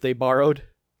ship that they borrowed,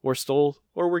 or stole,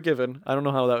 or were given. I don't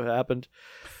know how that happened.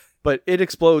 But it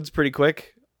explodes pretty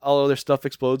quick. All other stuff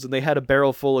explodes, and they had a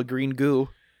barrel full of green goo.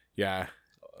 Yeah,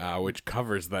 which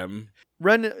covers them.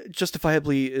 Ren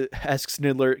justifiably asks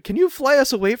Niddler, "Can you fly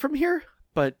us away from here?"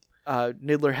 But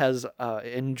Niddler has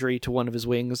injury to one of his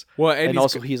wings, and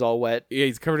also he's all wet. Yeah,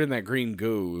 he's covered in that green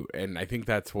goo, and I think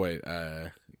that's what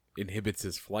inhibits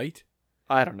his flight.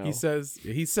 I don't know. He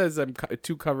says I'm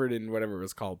too covered in whatever it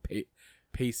was called,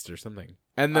 paste or something.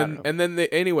 And then then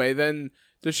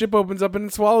the ship opens up and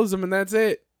it swallows him, and that's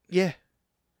it. Yeah.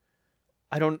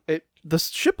 The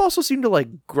ship also seemed to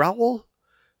like growl.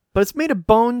 But it's made of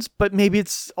bones, but maybe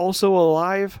it's also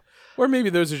alive. Or maybe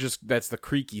that's the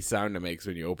creaky sound it makes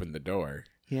when you open the door.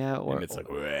 Yeah, and it's like,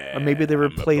 or maybe they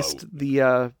replaced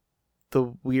the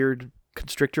weird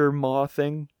constrictor maw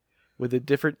thing with a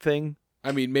different thing.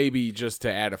 I mean, maybe just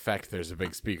to add effect, there's a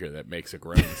big speaker that makes a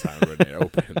groan sound when it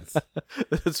opens.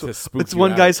 It's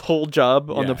one guy's whole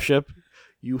job on the ship.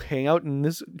 You hang out in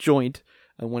this joint,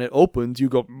 and when it opens, you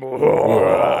go...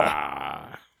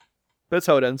 That's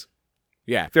how it ends.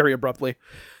 Yeah. Very abruptly.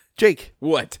 Jake.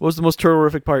 What was the most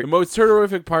turtle-rific part? The most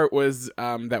turtle-rific part was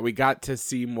that we got to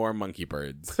see more monkey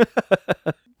birds.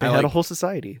 They had a whole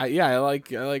society. I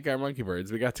like our monkey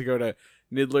birds. We got to go to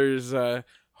Niddler's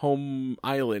home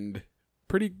island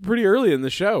pretty early in the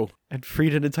show. And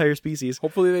freed an entire species.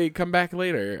 Hopefully they come back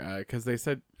later, because they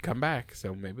said come back,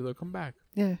 so maybe they'll come back.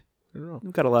 Yeah. I don't know.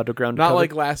 We've got a lot of ground to Not cover.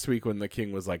 like last week when the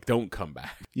king was like, don't come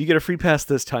back. You get a free pass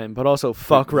this time, but also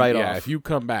fuck right off. Yeah, if you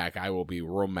come back, I will be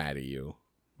real mad at you.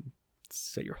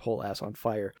 Set your whole ass on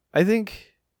fire. I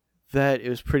think that it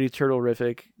was pretty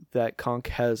turtle-rific that Conk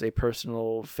has a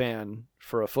personal fan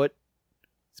for a foot.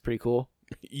 It's pretty cool.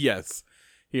 Yes.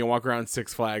 He can walk around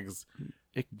Six Flags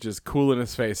just cooling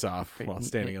his face off while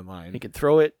standing in line. He can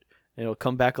throw it, and it'll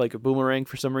come back like a boomerang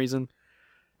for some reason.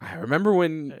 I remember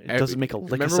when... It doesn't make a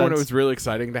lick of sense. Remember when it was really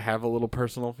exciting to have a little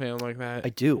personal fan like that? I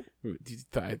do.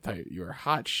 I thought you were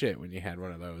hot shit when you had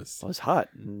one of those. I was hot.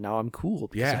 Now I'm cool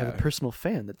because I have a personal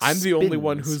fan that I'm the only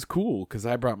one who's cool because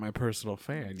I brought my personal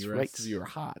fan. That's right. You are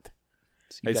hot.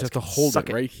 So I just have to hold it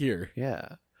right here.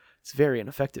 Yeah. It's very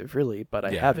ineffective, really, but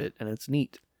I have it, and it's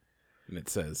neat. And it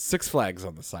says Six Flags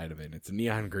on the side of it. It's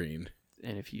neon green.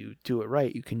 And if you do it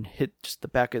right, you can hit just the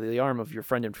back of the arm of your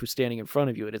friend who's standing in front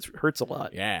of you, and it hurts a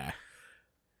lot. Yeah.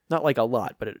 Not like a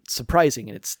lot, but it's surprising,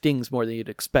 and it stings more than you'd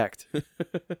expect.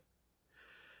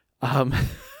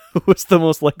 What's the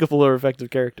most likable or effective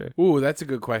character? Ooh, that's a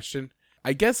good question.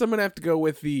 I guess I'm going to have to go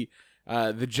with the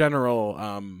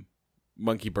general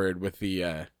monkey bird with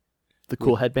the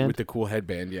cool headband? With the cool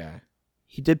headband, yeah.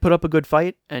 He did put up a good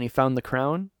fight, and he found the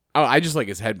crown. Oh, I just like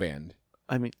his headband.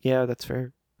 I mean, yeah, that's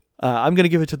fair. I'm going to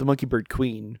give it to the monkey bird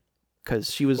queen because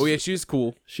she was... Oh, yeah, she was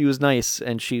cool. She was nice,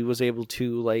 and she was able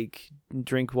to, like,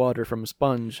 drink water from a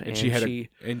sponge, and she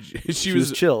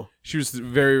was chill. She was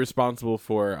very responsible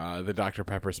for the Dr.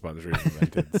 Pepper sponge we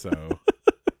invented, so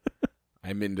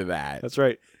I'm into that. That's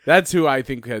right. That's who I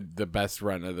think had the best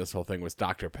run of this whole thing was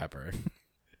Dr. Pepper.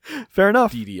 Fair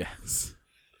enough. DDS.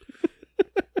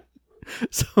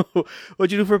 So,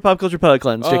 what'd you do for a pop culture palate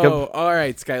cleanse, Jacob? Oh, all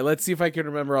right, Sky. Let's see if I can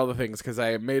remember all the things, because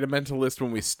I made a mental list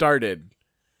when we started,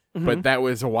 but that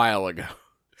was a while ago.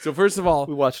 So first of all...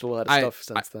 We watched a lot of stuff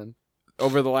since then.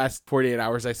 Over the last 48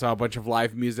 hours, I saw a bunch of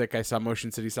live music. I saw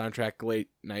Motion City Soundtrack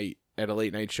at a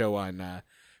late night show on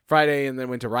Friday, and then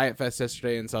went to Riot Fest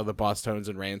yesterday and saw the Boss Tones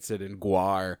and Rancid and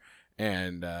Guar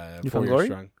and New Found Glory?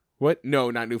 Strong. What?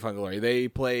 No, not New Found Glory. They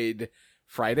played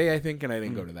Friday, I think, and I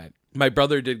didn't go to that. My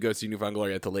brother did go see New Found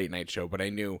Glory at the late night show, but I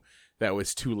knew that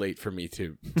was too late for me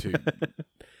to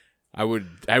I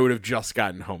would have just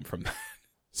gotten home from that.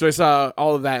 So I saw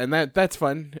all of that, and that's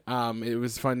fun. It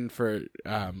was fun for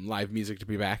live music to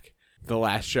be back. The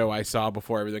last show I saw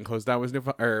before everything closed down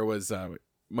was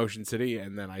Motion City,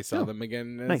 and then I saw them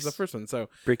again as the first one. So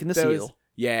breaking the seal.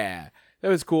 That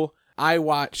was cool. I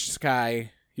watched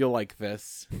Sky. You'll like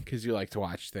this because you like to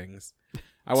watch things.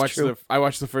 I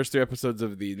watched the first 3 episodes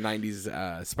of the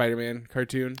 90s Spider-Man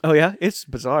cartoon. Oh yeah, it's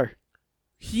bizarre.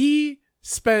 He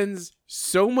spends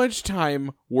so much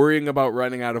time worrying about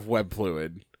running out of web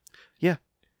fluid. Yeah.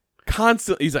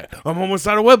 Constantly. He's like, I'm almost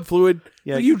out of web fluid.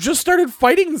 Yeah. You just started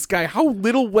fighting this guy. How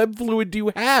little web fluid do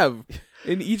you have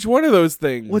in each one of those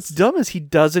things? What's dumb is he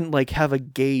doesn't like have a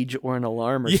gauge or an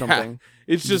alarm or something.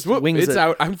 It's just wings it's it.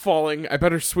 out. I'm falling. I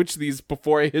better switch these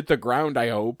before I hit the ground, I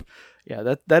hope.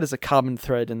 Yeah, that is a common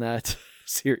thread in that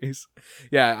series.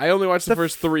 Yeah, I only watched the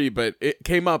first 3, but it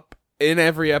came up in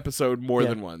every episode more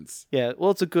than once. Yeah,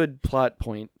 well, it's a good plot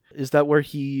point. Is that where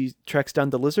he tracks down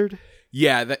the lizard?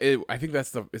 Yeah, I think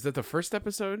is that the first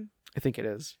episode? I think it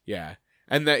is. Yeah.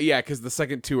 And because the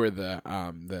second 2 are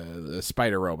the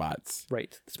spider robots.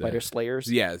 Right, the spider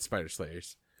slayers. Yeah, the spider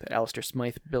slayers. That Alistair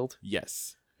Smythe built.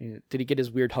 Yes. Did he get his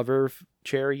weird hover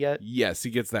chair yet? Yes, he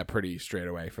gets that pretty straight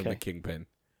away from the Kingpin.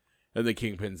 And the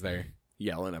Kingpin's there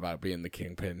yelling about being the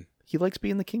Kingpin. He likes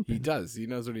being the Kingpin. He does. He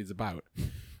knows what he's about.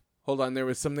 Hold on, there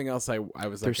was something else I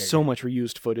was There's so much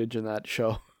reused footage in that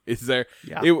show. Is there?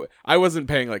 Yeah. I wasn't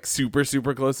paying like super,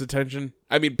 super close attention.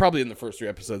 I mean, probably in the first 3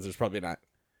 episodes, there's probably not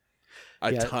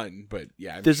a ton, but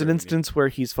yeah. There's an instance where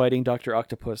he's fighting Dr.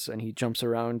 Octopus and he jumps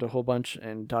around a whole bunch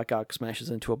and Doc Ock smashes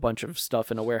into a bunch of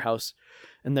stuff in a warehouse.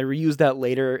 And they reuse that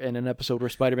later in an episode where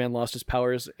Spider-Man lost his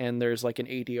powers and there's like an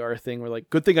ADR thing where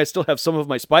like, good thing I still have some of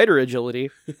my spider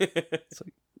agility. It's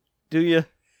like, do you?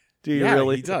 Do you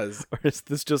really? He does. Or is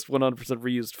this just 100%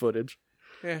 reused footage?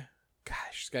 Yeah.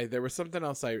 Gosh, guy, there was something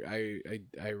else I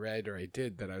read or I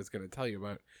did that I was going to tell you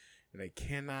about, and I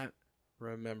cannot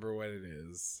remember what it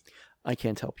is. I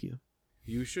can't help you.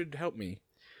 You should help me.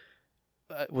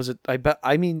 Was it?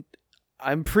 I mean,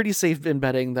 I'm pretty safe in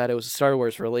betting that it was Star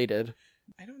Wars related.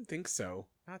 I don't think so.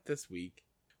 Not this week.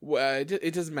 Well,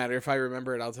 it doesn't matter. If I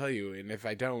remember it, I'll tell you, and if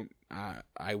I don't,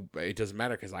 it doesn't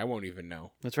matter because I won't even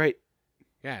know. That's right.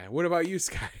 Yeah. What about you,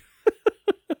 Sky?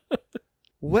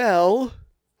 Well,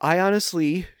 I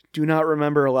honestly do not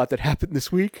remember a lot that happened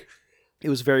this week. It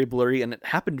was very blurry, and it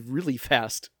happened really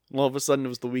fast. All of a sudden, it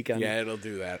was the weekend. Yeah, it'll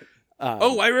do that.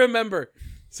 I remember.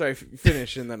 Sorry,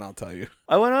 finish, and then I'll tell you.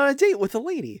 I went on a date with a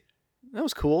lady. That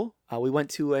was cool. We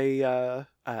went to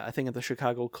I think at the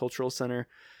Chicago Cultural Center,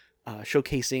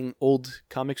 showcasing old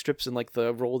comic strips and like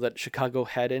the role that Chicago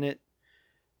had in it,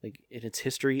 like in its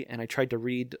history. And I tried to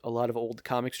read a lot of old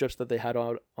comic strips that they had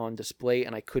on display,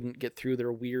 and I couldn't get through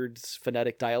their weird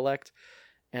phonetic dialect.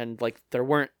 And like there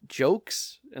weren't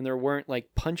jokes and there weren't like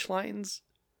punchlines.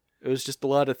 It was just a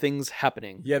lot of things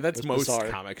happening. Yeah, that's most bizarre.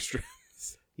 comic strips.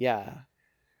 Yeah.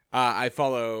 I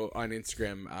follow on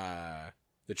Instagram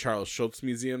the Charles Schultz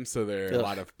Museum, so there are a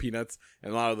lot of peanuts,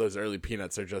 and a lot of those early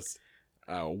peanuts are just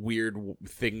a weird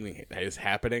thing that is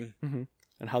happening. Mm-hmm.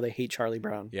 And how they hate Charlie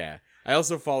Brown. Yeah. I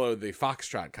also follow the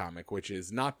Foxtrot comic, which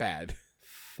is not bad.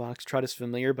 Foxtrot is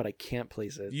familiar, but I can't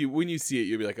place it. When you see it,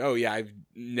 you'll be like, "Oh yeah, I've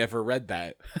never read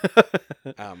that."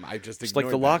 I just like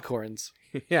the Lockhorns.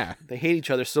 Yeah, they hate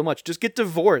each other so much. Just get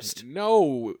divorced.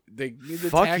 No, they need the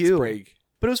Fuck tax you. break.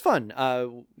 But it was fun.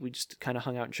 We just kind of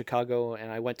hung out in Chicago,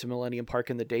 and I went to Millennium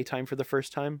Park in the daytime for the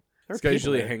first time. This guy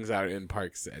usually hangs out in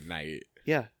parks at night.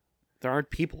 Yeah, there aren't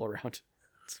people around.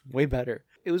 It's way better.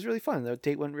 It was really fun. The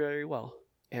date went very well,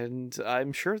 and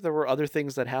I'm sure there were other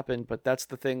things that happened, but that's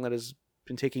the thing that has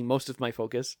been taking most of my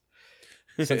focus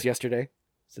since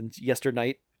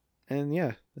yesternight. And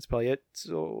yeah, that's probably it.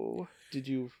 So, did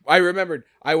you? I remembered.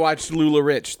 I watched Lula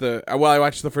Rich. I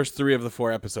watched the first 3 of the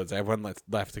 4 episodes. I have one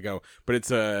left to go, but it's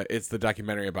the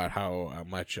documentary about how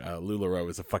much LuLaRoe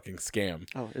is a fucking scam.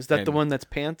 Oh, is that the one that's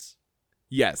pants?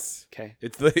 Yes. Okay.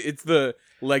 It's the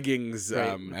leggings.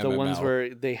 Right. The MML. ones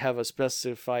where they have a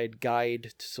specified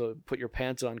guide to put your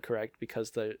pants on correct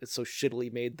because it's so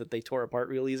shittily made that they tore apart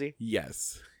real easy.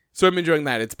 Yes. So I'm enjoying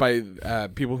that. It's by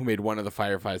people who made one of the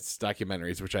Firefights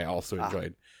documentaries, which I also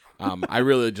enjoyed. I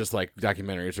really just like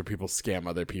documentaries where people scam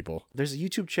other people. There's a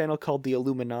YouTube channel called The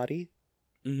Illuminati.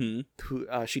 Mm-hmm. Who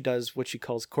she does what she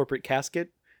calls corporate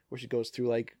casket, where she goes through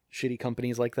like shitty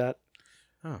companies like that.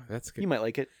 Oh, that's good. You might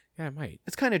like it. Yeah, I might.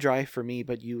 It's kind of dry for me,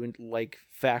 but you like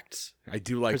facts. I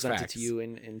do like presented facts. to you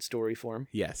in story form.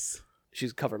 Yes.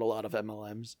 She's covered a lot of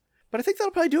MLMs. But I think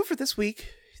that'll probably do it for this week.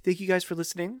 Thank you guys for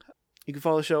listening. You can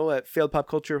follow the show at Failed Pop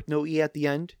Culture with no E at the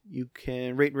end. You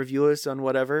can rate and review us on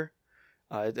whatever.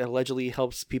 It allegedly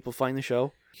helps people find the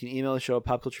show. You can email the show at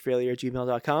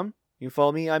popculturefailure@gmail.com. You can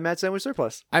follow me. I'm Matt Sandwich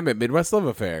Surplus. I'm at Midwest Love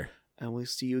Affair. And we'll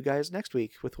see you guys next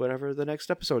week with whatever the next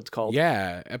episode's called.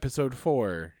 Yeah, episode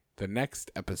 4. The next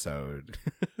episode.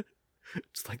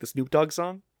 It's like the Snoop Dogg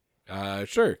song?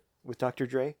 Sure. With Dr.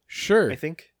 Dre? Sure. I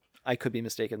think. I could be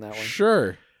mistaken that one.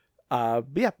 Sure. But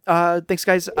yeah, thanks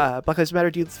guys. Black Lives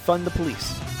Matter. Do fund the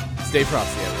police. Stay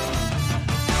frosty.